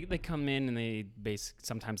 they come in and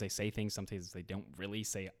sometimes they say things, sometimes they don't really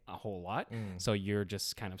say a whole lot. So you're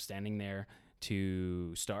just kind of standing there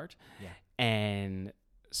to start. Yeah. And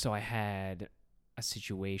so I had a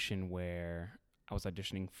situation where I was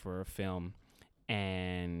auditioning for a film,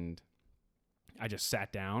 and I just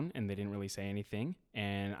sat down and they didn't really say anything.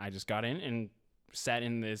 And I just got in and sat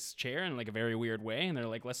in this chair in like a very weird way, and they're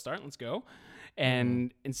like, let's start, let's go.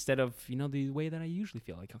 And instead of the way that I usually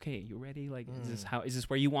feel, like, okay, you ready, like is this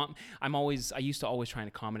where you want I used to always try and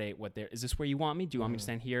accommodate is this where you want me, do you want me to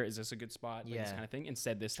stand here, is this a good spot, like this kind of thing.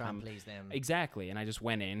 Instead this try time and please them. Exactly. And I just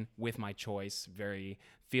went in with my choice, very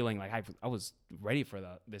feeling like I was ready for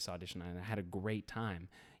this audition, and I had a great time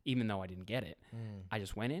even though I didn't get it. I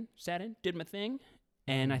just went in, sat in, did my thing,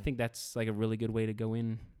 and I think that's like a really good way to go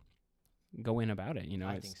in about it,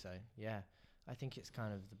 I think so. Yeah, I think it's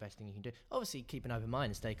kind of the best thing you can do. Obviously, keep an open mind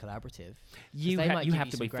and stay collaborative. You have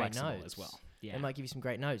to be flexible notes as well. Yeah, they might give you some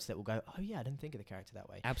great notes that will go, oh yeah, I didn't think of the character that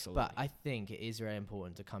way. Absolutely. But I think it is very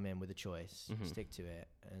important to come in with a choice, stick to it,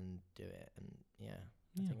 and do it. And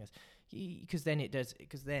I think that's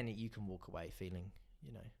because then you can walk away feeling,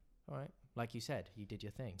 all right. Like you said, you did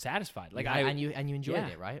your thing. Satisfied. Like and you enjoyed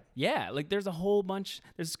it, right? Yeah. Like there's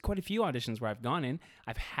quite a few auditions where I've gone in.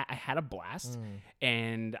 I had a blast,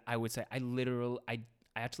 and I would say I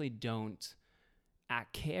actually don't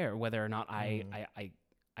care whether or not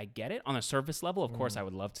I get it on a surface level. Of course, I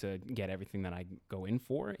would love to get everything that I go in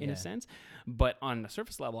for in a sense. But on a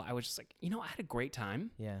surface level, I was just like, I had a great time.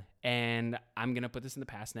 Yeah. And I'm going to put this in the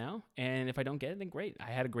past now. And if I don't get it, then great. I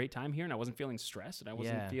had a great time here, and I wasn't feeling stressed, and I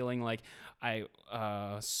wasn't feeling like I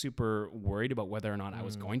super worried about whether or not I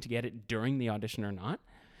was going to get it during the audition or not.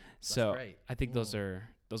 So great. I think those are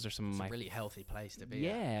some of It's my a really healthy place to be.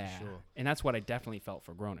 yeah, at, for sure. and that's what I definitely felt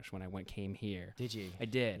for Grownish when I came here. Did you? I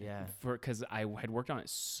did. Yeah. Because I had worked on it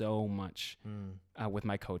so much with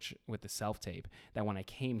my coach with the self tape that when I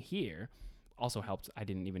came here, also helped. I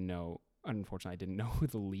didn't even know. Unfortunately, I didn't know who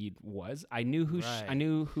the lead was. I knew who I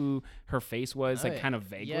knew who her face was, like kind of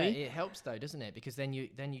vaguely. Yeah, it helps though, doesn't it? Because then you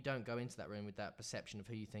don't go into that room with that perception of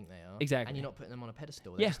who you think they are. Exactly. And you're not putting them on a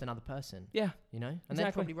pedestal. They're just another person. Yeah. You know? And exactly.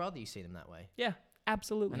 they'd probably rather you see them that way. Yeah,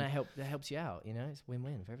 absolutely. And that helps you out. You know, it's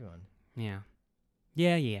win-win for everyone. Yeah.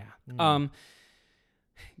 Yeah. Yeah.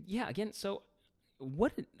 Again, so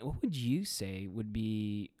what would you say would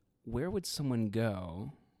be, where would someone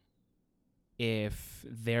go if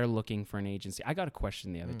they're looking for an agency? I got a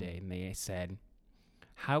question the other day, and they said,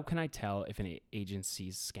 how can I tell if an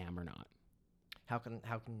agency's scam or not? How can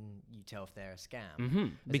you tell if they're a scam? Mm-hmm.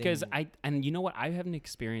 Because and you know what? I haven't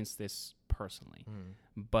experienced this personally,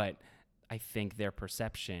 but I think their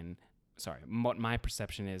perception, what my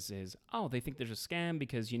perception is, oh, they think there's a scam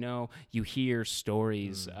because, you hear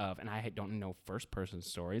stories of, and I don't know first-person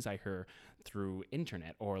stories. I hear through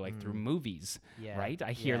internet or like through movies, right?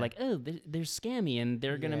 I hear like, oh, they're scammy and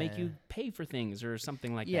they're going to make you pay for things or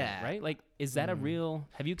something like that, right? Like, is that a real,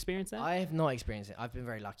 have you experienced that? I have not experienced it. I've been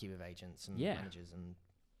very lucky with agents and managers, and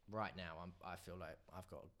right now I feel like I've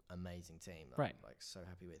got an amazing team that I'm like so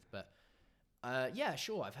happy with. But yeah,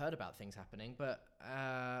 sure, I've heard about things happening, but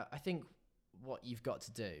I think what you've got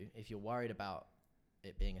to do if you're worried about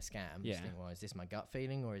it being a scam, just think, well, is this my gut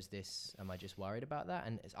feeling, or am I just worried about that?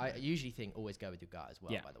 And I usually think always go with your gut as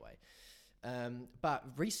well, by the way. But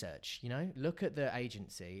research, look at the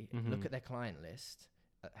agency, look at their client list,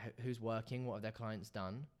 who's working, what have their clients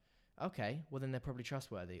done. Okay, well then they're probably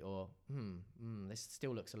trustworthy, or this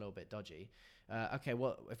still looks a little bit dodgy. Okay,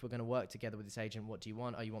 what if we're going to work together with this agent? What do you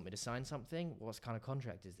want? Oh, you want me to sign something? What kind of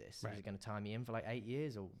contract is this? Is it going to tie me in for like 8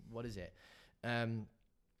 years, or what is it?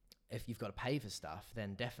 If you've got to pay for stuff,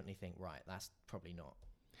 then definitely think, right, that's probably not.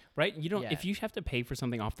 Right? You don't. If you have to pay for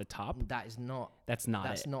something off the top, that's not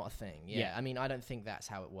it. not a thing. Yeah. I mean, I don't think that's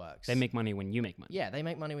how it works. They make money when you make money. Yeah, they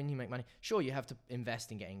make money when you make money. Sure, you have to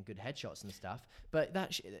invest in getting good headshots and stuff, but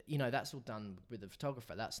that's all done with the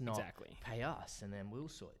photographer. That's not pay us and then we'll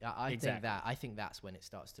sort it. I think that's when it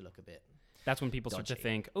starts to look a bit. That's when people dodgy. start to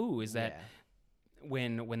think, oh, is that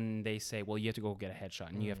when they say, well, you have to go get a headshot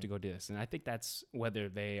and you have to go do this, and I think that's whether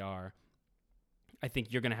they are. I think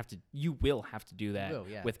you will have to do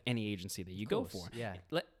that with any agency that you go for. Yeah.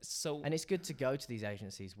 And it's good to go to these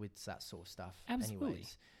agencies with that sort of stuff. Absolutely.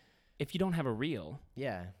 Anyways. If you don't have a reel,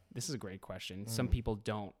 this is a great question. Some people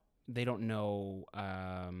don't know.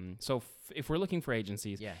 So if we're looking for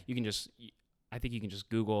agencies, I think you can just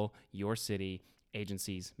Google your city,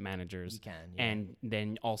 agencies, managers. You can, and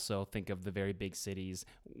then also think of the very big cities,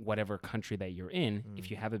 whatever country that you're in.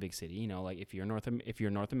 If you have a big city, like if you're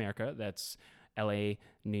North America, that's LA,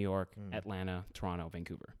 New York, Atlanta, Toronto,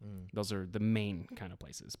 Vancouver. Those are the main kind of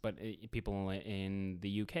places. But people in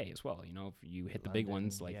the UK as well. If you hit the big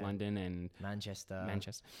ones like London and Manchester.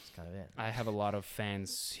 That's kind of it. I have a lot of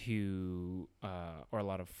fans who, or a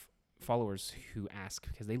lot of followers who ask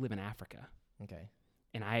because they live in Africa. Okay.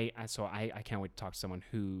 And I can't wait to talk to someone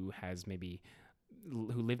who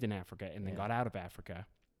lived in Africa and then got out of Africa.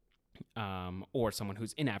 Or someone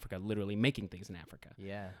who's in Africa, literally making things in Africa.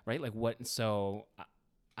 Yeah. Right? Like what? So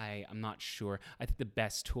I'm not sure. I think the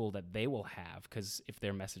best tool that they will have, because if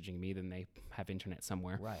they're messaging me, then they have internet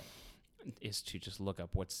somewhere. Right. Is to just look up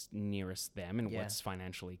what's nearest them and what's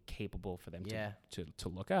financially capable for them to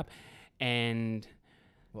look up. And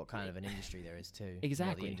what kind of an industry there is too.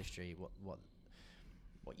 Exactly. What the industry,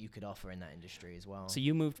 what you could offer in that industry as well. So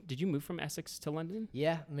did you move from Essex to London?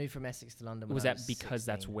 Yeah, moved from Essex to London. Was that because 16.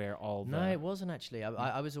 That's where all the... No, it wasn't actually.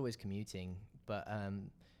 I was always commuting, but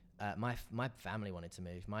my family wanted to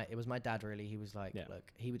move. It was my dad really. He was like,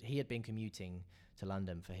 look, he had been commuting to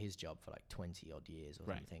London for his job for like 20 odd years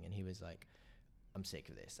or something, and he was like, I'm sick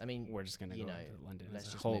of this. I mean, we're just gonna go to London.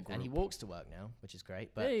 Let's just move. And he walks to work now, which is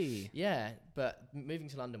great. But but moving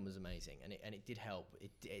to London was amazing, and it did help.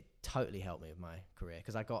 It totally helped me with my career,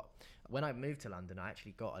 because when I moved to London, I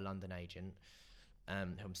actually got a London agent, who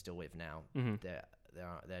I'm still with now. They're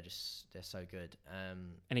so good.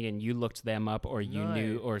 And again, you looked them up, or you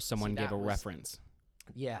knew, or someone gave a reference.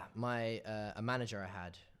 Yeah, my a manager I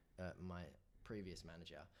had, my previous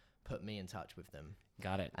manager, put me in touch with them.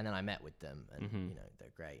 Got it. And then I met with them, and they're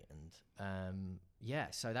great. And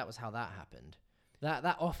so that was how that happened.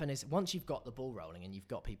 That often is, once you've got the ball rolling and you've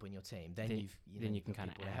got people in your team, then you can kind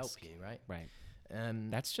of help you, right? Right.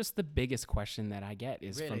 That's just the biggest question that I get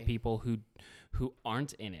is from people who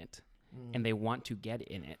aren't in it. and they want to get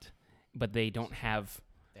in it, but they don't have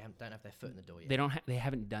don't have their foot in the door yet. They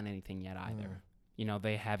haven't done anything yet either. You know,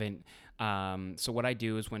 they haven't. So what I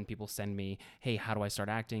do is when people send me, hey, how do I start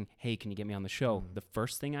acting? Hey, can you get me on the show? The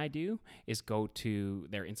first thing I do is go to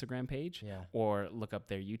their Instagram page or look up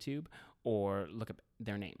their YouTube or look up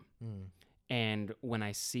their name. And when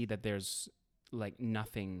I see that there's like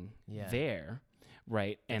nothing there,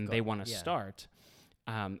 right, and they want to start,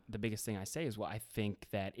 the biggest thing I say is, well, I think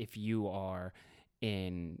that if you are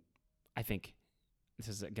I think this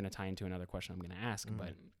is going to tie into another question I'm going to ask,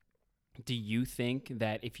 but do you think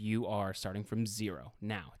that if you are starting from zero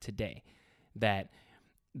now, today, that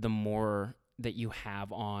the more that you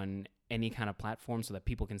have on any kind of platform so that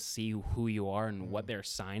people can see who you are and what they're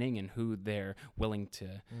signing and who they're willing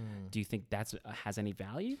to, do you think that's has any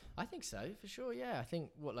value? I think so, for sure, yeah. I think,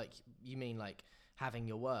 you mean like having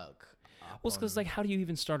your work? Well, it's because, like, how do you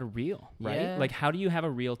even start a reel, right? Yeah. Like, how do you have a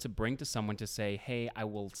reel to bring to someone to say, hey, I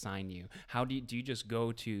will sign you? How do you just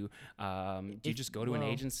go to, an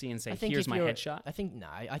agency and say, here's my headshot? I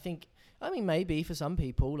mean, maybe for some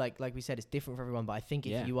people, like we said, it's different for everyone, but I think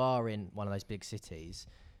if you are in one of those big cities,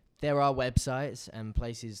 there are websites and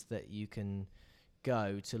places that you can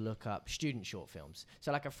go to look up student short films.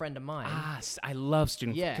 So like a friend of mine. I love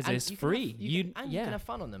student films because it's free. You can have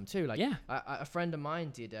fun on them too. Like a friend of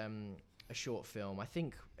mine did a short film. I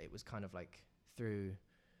think it was kind of like through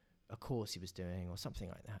a course he was doing or something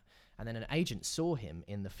like that. And then an agent saw him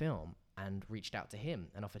in the film and reached out to him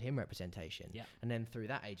and offered him representation. Yeah. And then through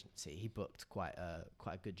that agency, he booked quite a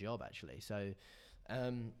good job actually. So,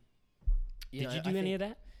 did you do any of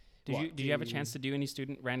that? Did you have a chance to do any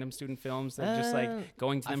random student films that just like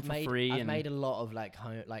going to them for free? I've made a lot of I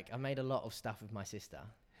made a lot of stuff with my sister.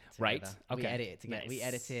 Together. Right. Okay. We edit it together. Nice. We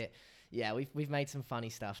edit it. Yeah, we've made some funny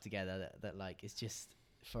stuff together that like is just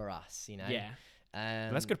for us, you know. Yeah.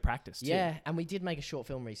 Well, that's good practice too. Yeah, and we did make a short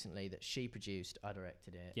film recently that she produced. I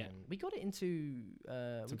directed it. Yeah. And we got it into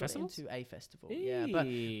a festival. Hey.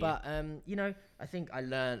 Yeah, but you know, I think I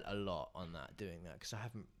learned a lot on that doing that because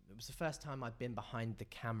it was the first time I'd been behind the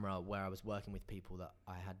camera where I was working with people that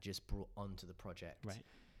I had just brought onto the project. Right.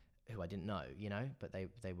 Who I didn't know, you know, but they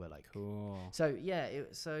were like cool. So yeah,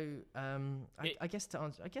 I guess to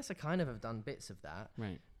answer, I guess I kind of have done bits of that,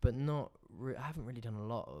 right? But not. I haven't really done a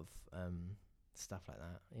lot of stuff like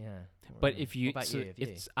that. Yeah. But if you,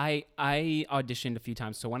 I auditioned a few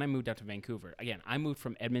times. So when I moved out to Vancouver, again, I moved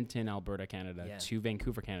from Edmonton, Alberta, Canada to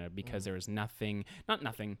Vancouver, Canada, because there was not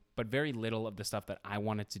nothing, but very little of the stuff that I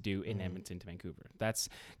wanted to do in Edmonton to Vancouver. That's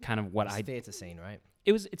kind of what theater scene, right?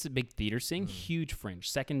 It's a big theater scene, huge fringe,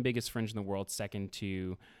 second biggest fringe in the world, second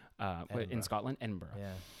to in Scotland, Edinburgh.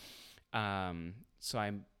 Yeah. So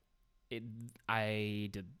I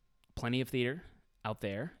did plenty of theater out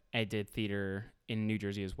there. I did theater in New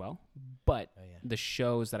Jersey as well, but the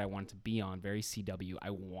shows that I wanted to be on, very CW, I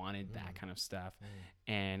wanted that kind of stuff,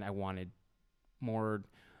 and I wanted more.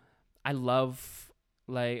 I love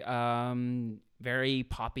like very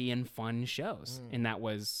poppy and fun shows, and that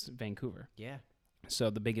was Vancouver. Yeah. So one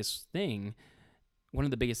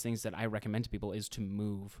of the biggest things that I recommend to people is to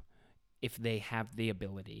move if they have the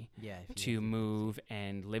ability to move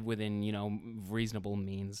and live within, you know, reasonable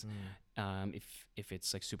means. If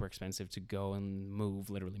it's like super expensive to go and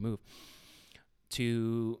literally move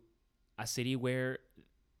to a city where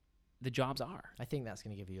the jobs are. I think that's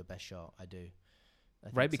going to give you your best shot. I do.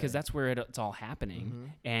 Right, because that's where it's all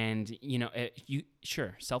happening. And, you know,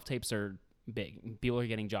 self-tapes are big. People are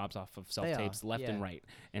getting jobs off of self-tapes left and right.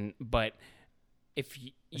 But if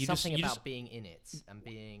you something about being in it and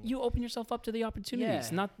being, you open yourself up to the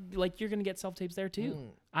opportunities. Not like you're going to get self-tapes there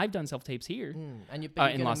too. I've done self-tapes here and you're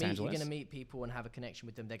in Los Angeles. You're going to meet people and have a connection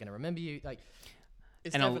with them. They're going to remember you. Like,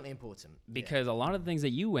 it's definitely important. Because a lot of the things that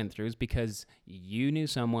you went through is because you knew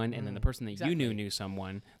someone and then the person that you knew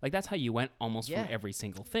someone. Like, that's how you went almost from every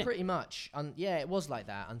single thing. Pretty much. It was like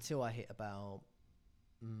that until I hit about,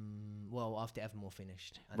 after Evermore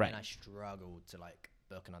finished. And then I struggled to like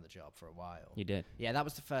book another job for a while. You did? Yeah, that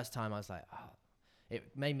was the first time I was like, it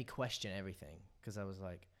made me question everything because I was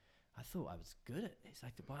like, I thought I was good at this.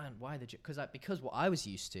 Like, why the job? Because what I was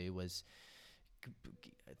used to was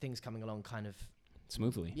things coming along kind of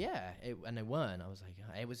smoothly. Yeah, and they weren't. I was like,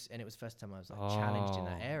 it was the first time I was like challenged in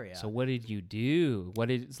that area. So what did you do? I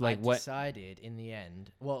decided in the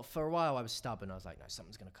end. Well, for a while I was stubborn. I was like, no,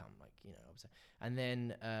 something's gonna come. Like, you know. And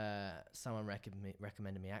then someone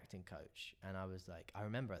recommended me acting coach, and I was like, I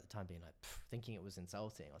remember at the time being like, thinking it was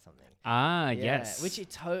insulting or something. Yes. Which it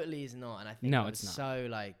totally is not. And I think I was so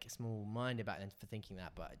like small-minded back then for thinking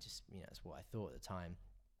that, but I just, you know, it's what I thought at the time.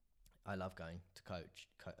 I love going to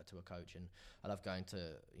a coach, and I love going to,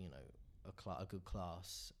 you know, a good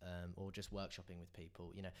class, or just workshopping with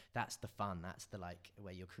people, that's the fun. That's the like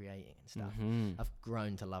where you're creating and stuff. I've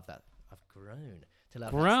grown to love that. I've grown to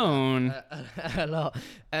love that stuff, a lot.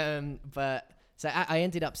 But so I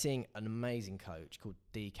ended up seeing an amazing coach called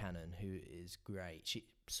Dee Cannon, who is great. She's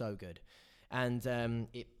so good. And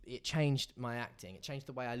it changed my acting. It changed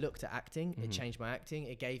the way I looked at acting. It changed my acting.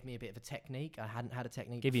 It gave me a bit of a technique. I hadn't had a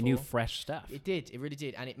technique before. Gave you new, fresh stuff. It did. It really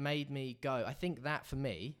did. And it made me go. I think that for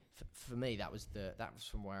me, that was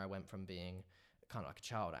from where I went from being kind of like a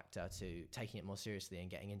child actor to taking it more seriously and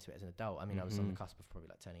getting into it as an adult. I mean, I was on the cusp of probably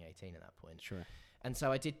like turning 18 at that point. Sure. And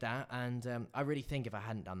so I did that. And I really think if I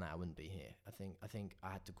hadn't done that, I wouldn't be here. I think I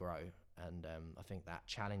had to grow. And I think that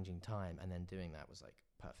challenging time and then doing that was like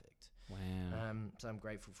perfect. Wow. So I'm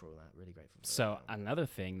grateful for all that. Really grateful for that. So another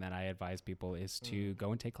thing that I advise people is to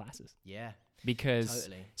go and take classes. Yeah. Because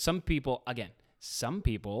some people,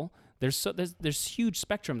 there's huge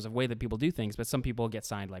spectrums of way that people do things, but some people get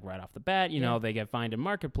signed like right off the bat. You know, they get found in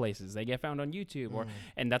marketplaces, they get found on YouTube,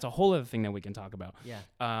 and that's a whole other thing that we can talk about. Yeah.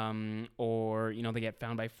 Or they get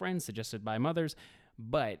found by friends, suggested by mothers.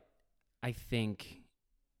 But I think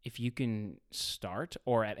if you can start,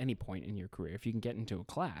 or at any point in your career, if you can get into a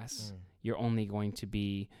class, you're only going to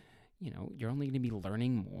be, you're only going to be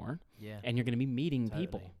learning more. Yeah. And you're going to be meeting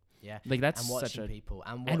people. Yeah. Like that's and watching such a people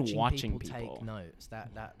and watching people take notes.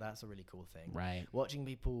 That's a really cool thing. Right. Watching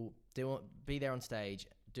people be there on stage,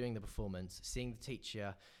 doing the performance, seeing the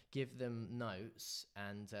teacher give them notes,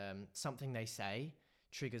 and something they say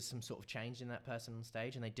triggers some sort of change in that person on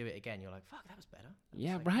stage, and they do it again. You're like, fuck, that was better.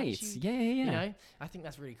 Right. Yeah. I think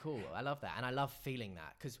that's really cool. I love that, and I love feeling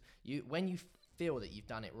that, because when you feel that you've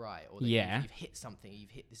done it right, or that you've hit something,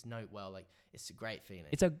 you've hit this note well, like it's a great feeling.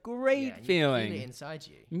 It's a great feeling. You feel it inside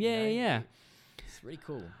you. Yeah. It's really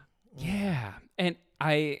cool. Yeah, and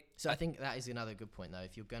So I think that is another good point, though.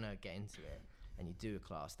 If you're gonna get into it and you do a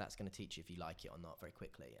class, that's gonna teach you if you like it or not very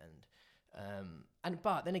quickly.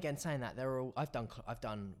 But then again, saying that, I've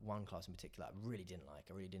done one class in particular I really didn't like.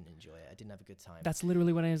 I really didn't enjoy it. I didn't have a good time. That's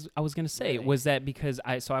literally what I was going to say. Really? Was that because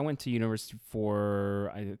I went to university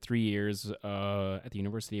for 3 years at the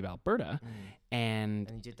University of Alberta, and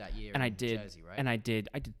you did that year in New Jersey, right? And I did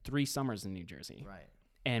 3 summers in New Jersey, right?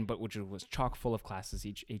 But which was chock full of classes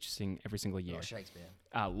every single year. Oh, Shakespeare.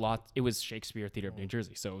 It was Shakespeare Theatre of New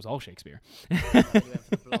Jersey, so it was all Shakespeare. You went for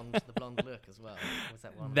the blonde look as well. Was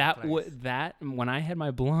that one? That when I had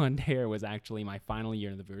my blonde hair was actually my final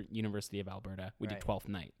year in the University of Alberta. We did 12th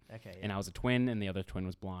night. Okay. And I was a twin, and the other twin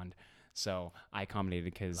was blonde. So I accommodated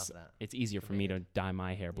because it's easier for me to dye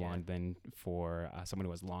my hair blonde than for someone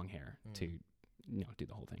who has long hair to do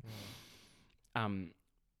the whole thing.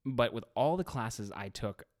 But with all the classes I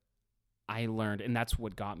took, I learned, and that's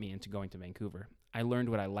what got me into going to Vancouver. I learned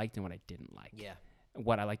what I liked and what I didn't like. Yeah.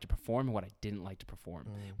 What I liked to perform and what I didn't like to perform.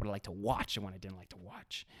 What I liked to watch and what I didn't like to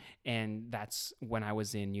watch. And that's when I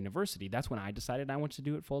was in university. That's when I decided I wanted to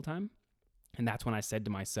do it full time. And that's when I said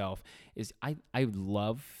to myself, I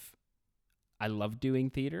love doing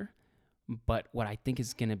theater, but what I think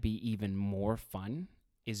is going to be even more fun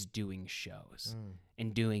is doing shows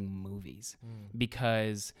and doing movies,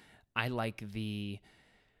 because I like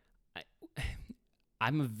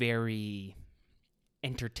I'm a very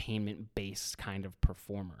entertainment-based kind of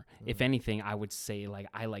performer. If anything, I would say like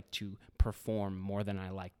I like to perform more than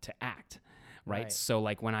I like to act, right? So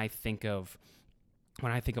like when I think of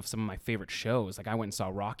some of my favorite shows, like I went and saw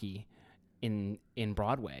Rocky in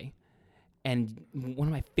Broadway. And one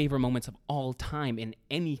of my favorite moments of all time in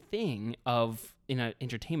anything in an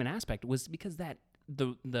entertainment aspect was because that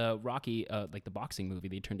the Rocky, like the boxing movie,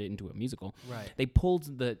 they turned it into a musical. Right. They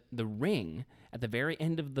pulled the ring at the very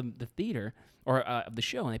end of the theater or of the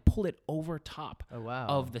show, and they pulled it over top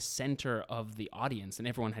of the center of the audience, and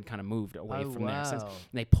everyone had kind of moved away from there. And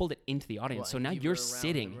they pulled it into the audience. So now you're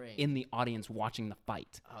sitting in the audience watching the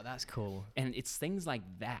fight. Oh, that's cool. And it's things like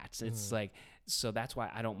that. It's like, so that's why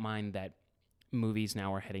I don't mind that movies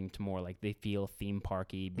now are heading to more like they feel theme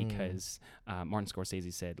parky, because Martin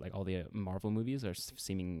Scorsese said like all the Marvel movies are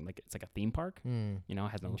seeming like it's like a theme park.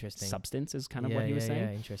 Has no substance is kind of what he was saying.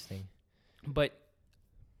 Yeah, interesting. But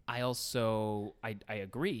I also I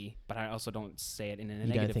agree, but I also don't say it in a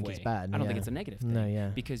negative way. You don't think it's bad? I don't think it's a negative thing. No, yeah.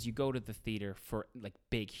 Because you go to the theater for like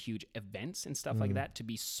big, huge events and stuff like that to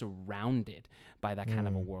be surrounded by that kind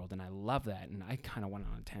of a world, and I love that. And I kind of went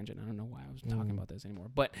on a tangent. I don't know why I was talking about this anymore.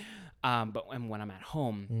 But when I'm at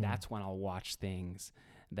home, that's when I'll watch things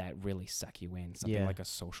that really suck you in. Something like A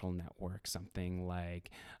Social Network, something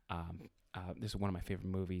like this is one of my favorite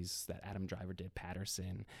movies that Adam Driver did,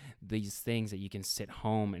 Patterson. These things that you can sit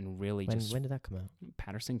home and really when did that come out?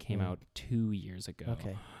 Patterson came out 2 years ago.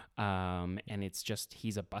 Okay. And it's just,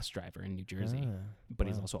 he's a bus driver in New Jersey, but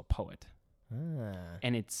he's also a poet.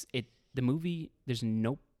 And the movie, there's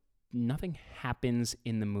nothing happens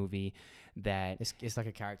in the movie that it's like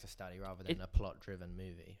a character study rather than a plot-driven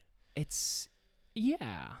movie. It's you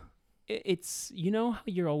know how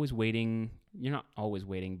you're always waiting, you're not always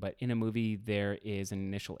waiting, but in a movie there is an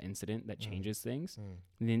initial incident that changes things.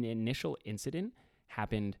 The initial incident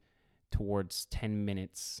happened towards 10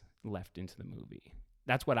 minutes left into the movie.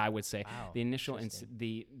 That's what I would say. Wow, the initial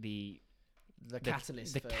the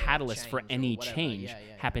catalyst for any change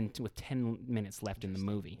happened with 10 minutes left in the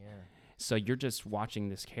movie. So you're just watching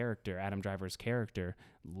this character, Adam Driver's character,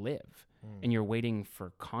 live, and you're waiting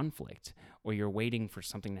for conflict, or you're waiting for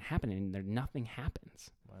something to happen, and nothing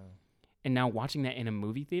happens. Wow. And now watching that in a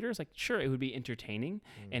movie theater is like, sure, it would be entertaining,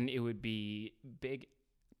 and it would be big,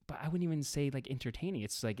 but I wouldn't even say like entertaining.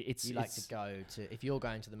 It's like you like to go to, if you're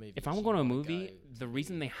going to the movie. If I'm going to a movie, the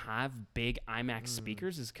reason they have big IMAX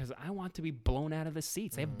speakers is because I want to be blown out of the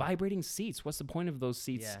seats. They have vibrating seats. What's the point of those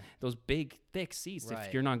seats? Those big, thick seats,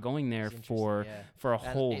 if you're not going there for a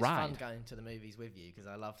whole ride. It's fun going to the movies with you because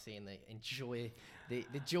I love seeing the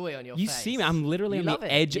joy on your face. You see me, I'm literally on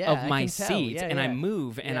the edge of my seat, and I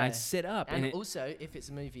move and I sit up. And also, if it's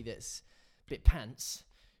a movie that's a bit pants,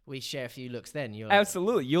 we share a few looks then. You're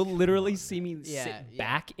absolutely. You'll literally see me sit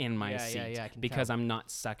back in my seat because I'm not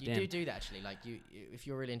sucked in. You do that actually. Like you, if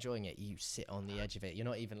you're really enjoying it, you sit on the edge of it. You're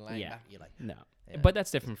not even laying back. You're like, no. But that's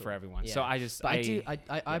different for everyone. So I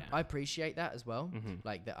appreciate that as well.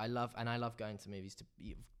 Like that, I love going to movies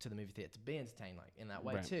to the movie theater to be entertained like in that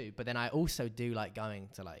way too. But then I also do like going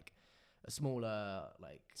to like a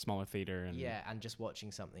smaller theater and just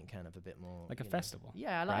watching something kind of a bit more like a festival.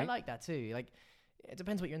 Yeah, I like that too. Like. It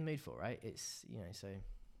depends what you're in the mood for, right? It's, so.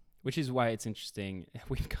 Which is why it's interesting.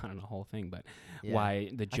 We've gone on a whole thing, but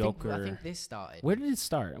why the Joker. I think this started. Where did it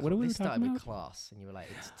start? What are we talking about? This started with Class, and you were like,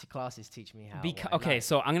 Classes teach me how. Okay,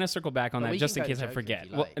 so I'm going to circle back on that just in case I forget.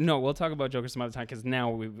 We'll talk about Joker some other time because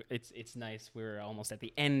now it's nice. We're almost at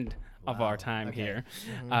the end of our time here.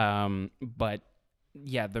 But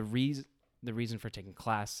yeah, the reason for taking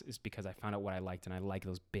Class is because I found out what I liked, and I like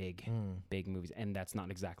those big movies, and that's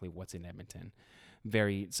not exactly what's in Edmonton.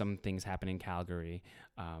 Some things happen in Calgary,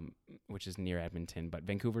 which is near Edmonton, but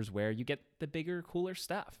Vancouver's where you get the bigger, cooler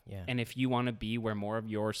stuff. Yeah. And if you want to be where more of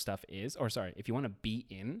your stuff is, if you want to be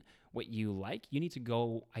in what you like, you need to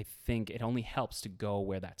go. I think it only helps to go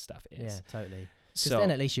where that stuff is. Yeah, totally. Because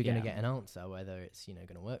then at least you're going to get an answer whether it's going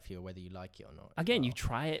to work for you or whether you like it or not. Again, you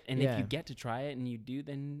try it, and if you get to try it and you do,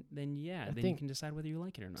 then you can decide whether you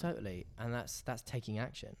like it or not. Totally, and that's taking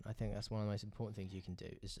action. I think that's one of the most important things you can do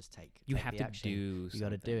is just take. You have to action. do. You got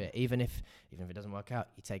to do it, even if it doesn't work out.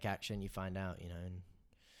 You take action. You find out.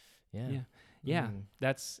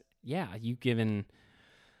 You've given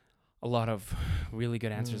a lot of really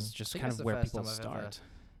good answers. Just kind of where people start.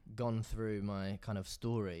 Gone through my kind of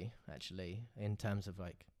story actually in terms of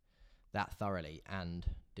like that thoroughly and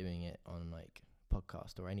doing it on like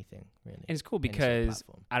podcast or anything really. And it's cool because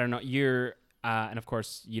I don't know, you're and of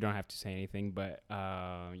course you don't have to say anything, but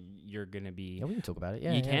you're gonna be. Yeah, we can talk about it.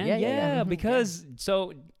 Yeah, you can. Yeah, because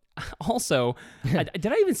so also, did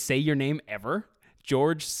I even say your name ever?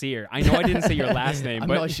 George Sear. I know I didn't say your last name, I'm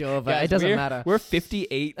but not sure, but guys, it doesn't matter. We're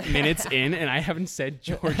 58 minutes in, and I haven't said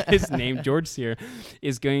George's name. George Sear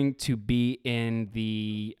is going to be in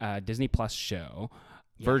the Disney Plus show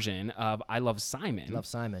version of I Love Simon. Love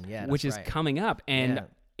Simon, yeah. Which is coming up. And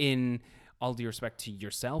in all due respect to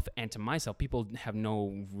yourself and to myself, people have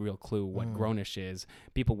no real clue what Grownish is.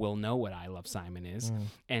 People will know what I Love Simon is.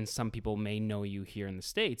 And some people may know you here in the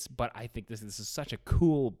States, but I think this is such a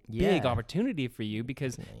cool, big opportunity for you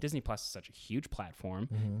because Disney Plus is such a huge platform.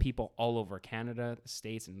 People all over Canada, the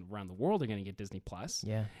States, and around the world are going to get Disney Plus.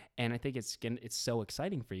 Yeah. And I think it's so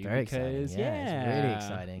exciting for you. Very exciting. It's really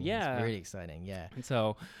exciting. Yeah. It's really exciting. Yeah. And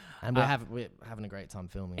so... And we're having a great time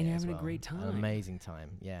filming it. And you're having a great time. An amazing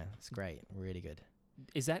time. Yeah, it's great. Really good.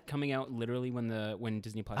 Is that coming out literally when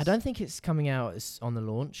Disney Plus? I don't think it's coming out on the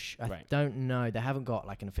launch. I don't know. They haven't got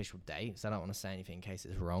like an official date, so I don't want to say anything in case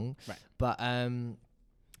it's wrong. Right. But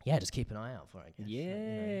just keep an eye out for it, I guess.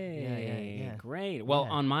 Yeah. Great. Well,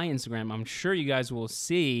 on my Instagram, I'm sure you guys will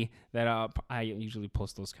see that I usually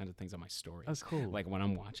post those kinds of things on my stories. Oh, cool. Like when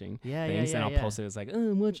I'm watching things, and I'll post it. It's like,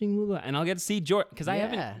 I'm watching, blah, blah, and I'll get to see George, because I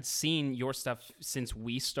haven't seen your stuff since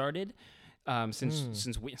we started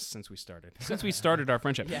Since we started our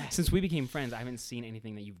friendship, Yeah. since we became friends, I haven't seen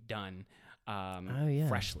anything that you've done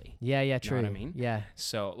freshly. Yeah, true. You know what I mean? Yeah.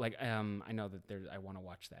 So like I know that I want to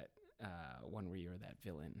watch that one where you're that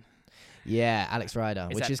villain. Yeah, Alex Rider,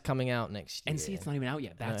 which is coming out next year. And see, it's not even out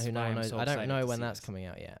yet. That's who why I'm knows? so I don't excited know to when see that's this. coming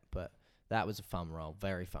out yet, but that was a fun role,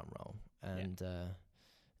 very fun role. And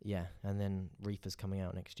and then Reefer's coming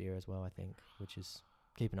out next year as well, I think, which is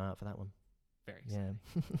keep an eye out for that one. Very exciting.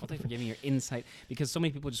 Yeah. Well, thanks for giving your insight, because so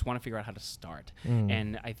many people just want to figure out how to start.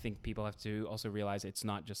 And I think people have to also realize it's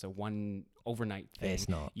not just a one overnight thing. It's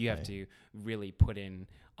not. You have to really put in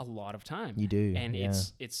a lot of time. You do. And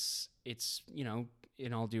it's you know,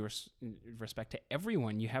 in all due respect to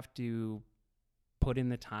everyone, you have to put in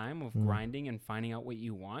the time of grinding and finding out what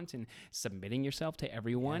you want and submitting yourself to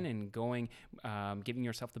everyone and going, giving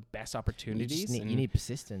yourself the best opportunities. You need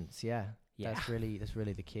persistence. Yeah. Yeah. That's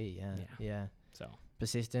really the key. Yeah. So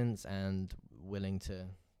persistence and willing to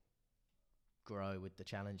grow with the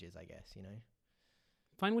challenges, I guess, you know.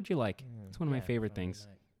 Find what you like. It's one of my favorite find what things. you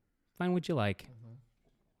like. Find what you like.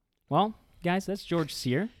 Well, guys, that's George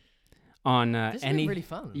Sear. On This has been really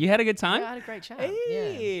fun. You had a good time? Yeah, I had a great chat.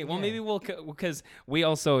 Hey, Yeah. well, maybe we'll because we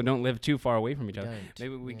also don't live too far away from each other. Don't.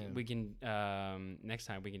 Maybe we can next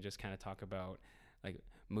time we can just kind of talk about like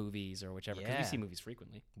movies or whichever, because we see movies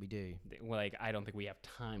frequently. We do. Like, I don't think we have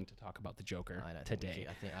time to talk about the Joker today.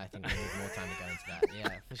 I think we need more time to go into that.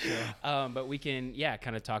 Yeah, for sure. But we can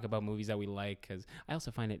kind of talk about movies that we like, because I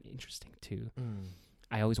also find it interesting too.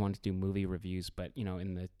 I always wanted to do movie reviews, but you know,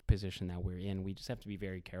 in the position that we're in, we just have to be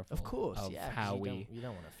very careful. Of course, of yeah. how you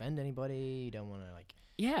don't want to offend anybody. You don't want to like.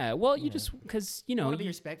 Yeah, well, you just because you know you want to be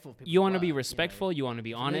respectful. Of you want to be respectful. You want to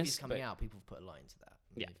be honest. Movies coming out, people put a lot into that.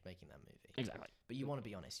 Yeah, making that movie. Exactly. But you want to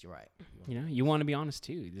be honest. You're right. You want to be honest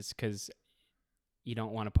too, just because you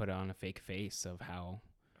don't want to put on a fake face of how.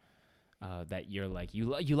 That you're like you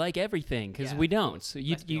like everything, because we don't. So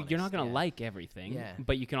you're not gonna like everything,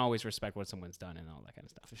 but you can always respect what someone's done and all that kind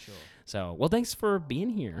of stuff. For sure. So, well, thanks for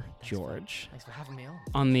being here, George. Thanks for having me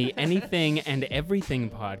on the Anything and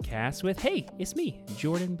Everything podcast with it's me,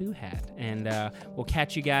 Jordan Boohat, and we'll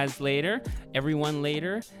catch you guys later. Everyone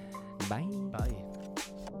later. Bye. Bye.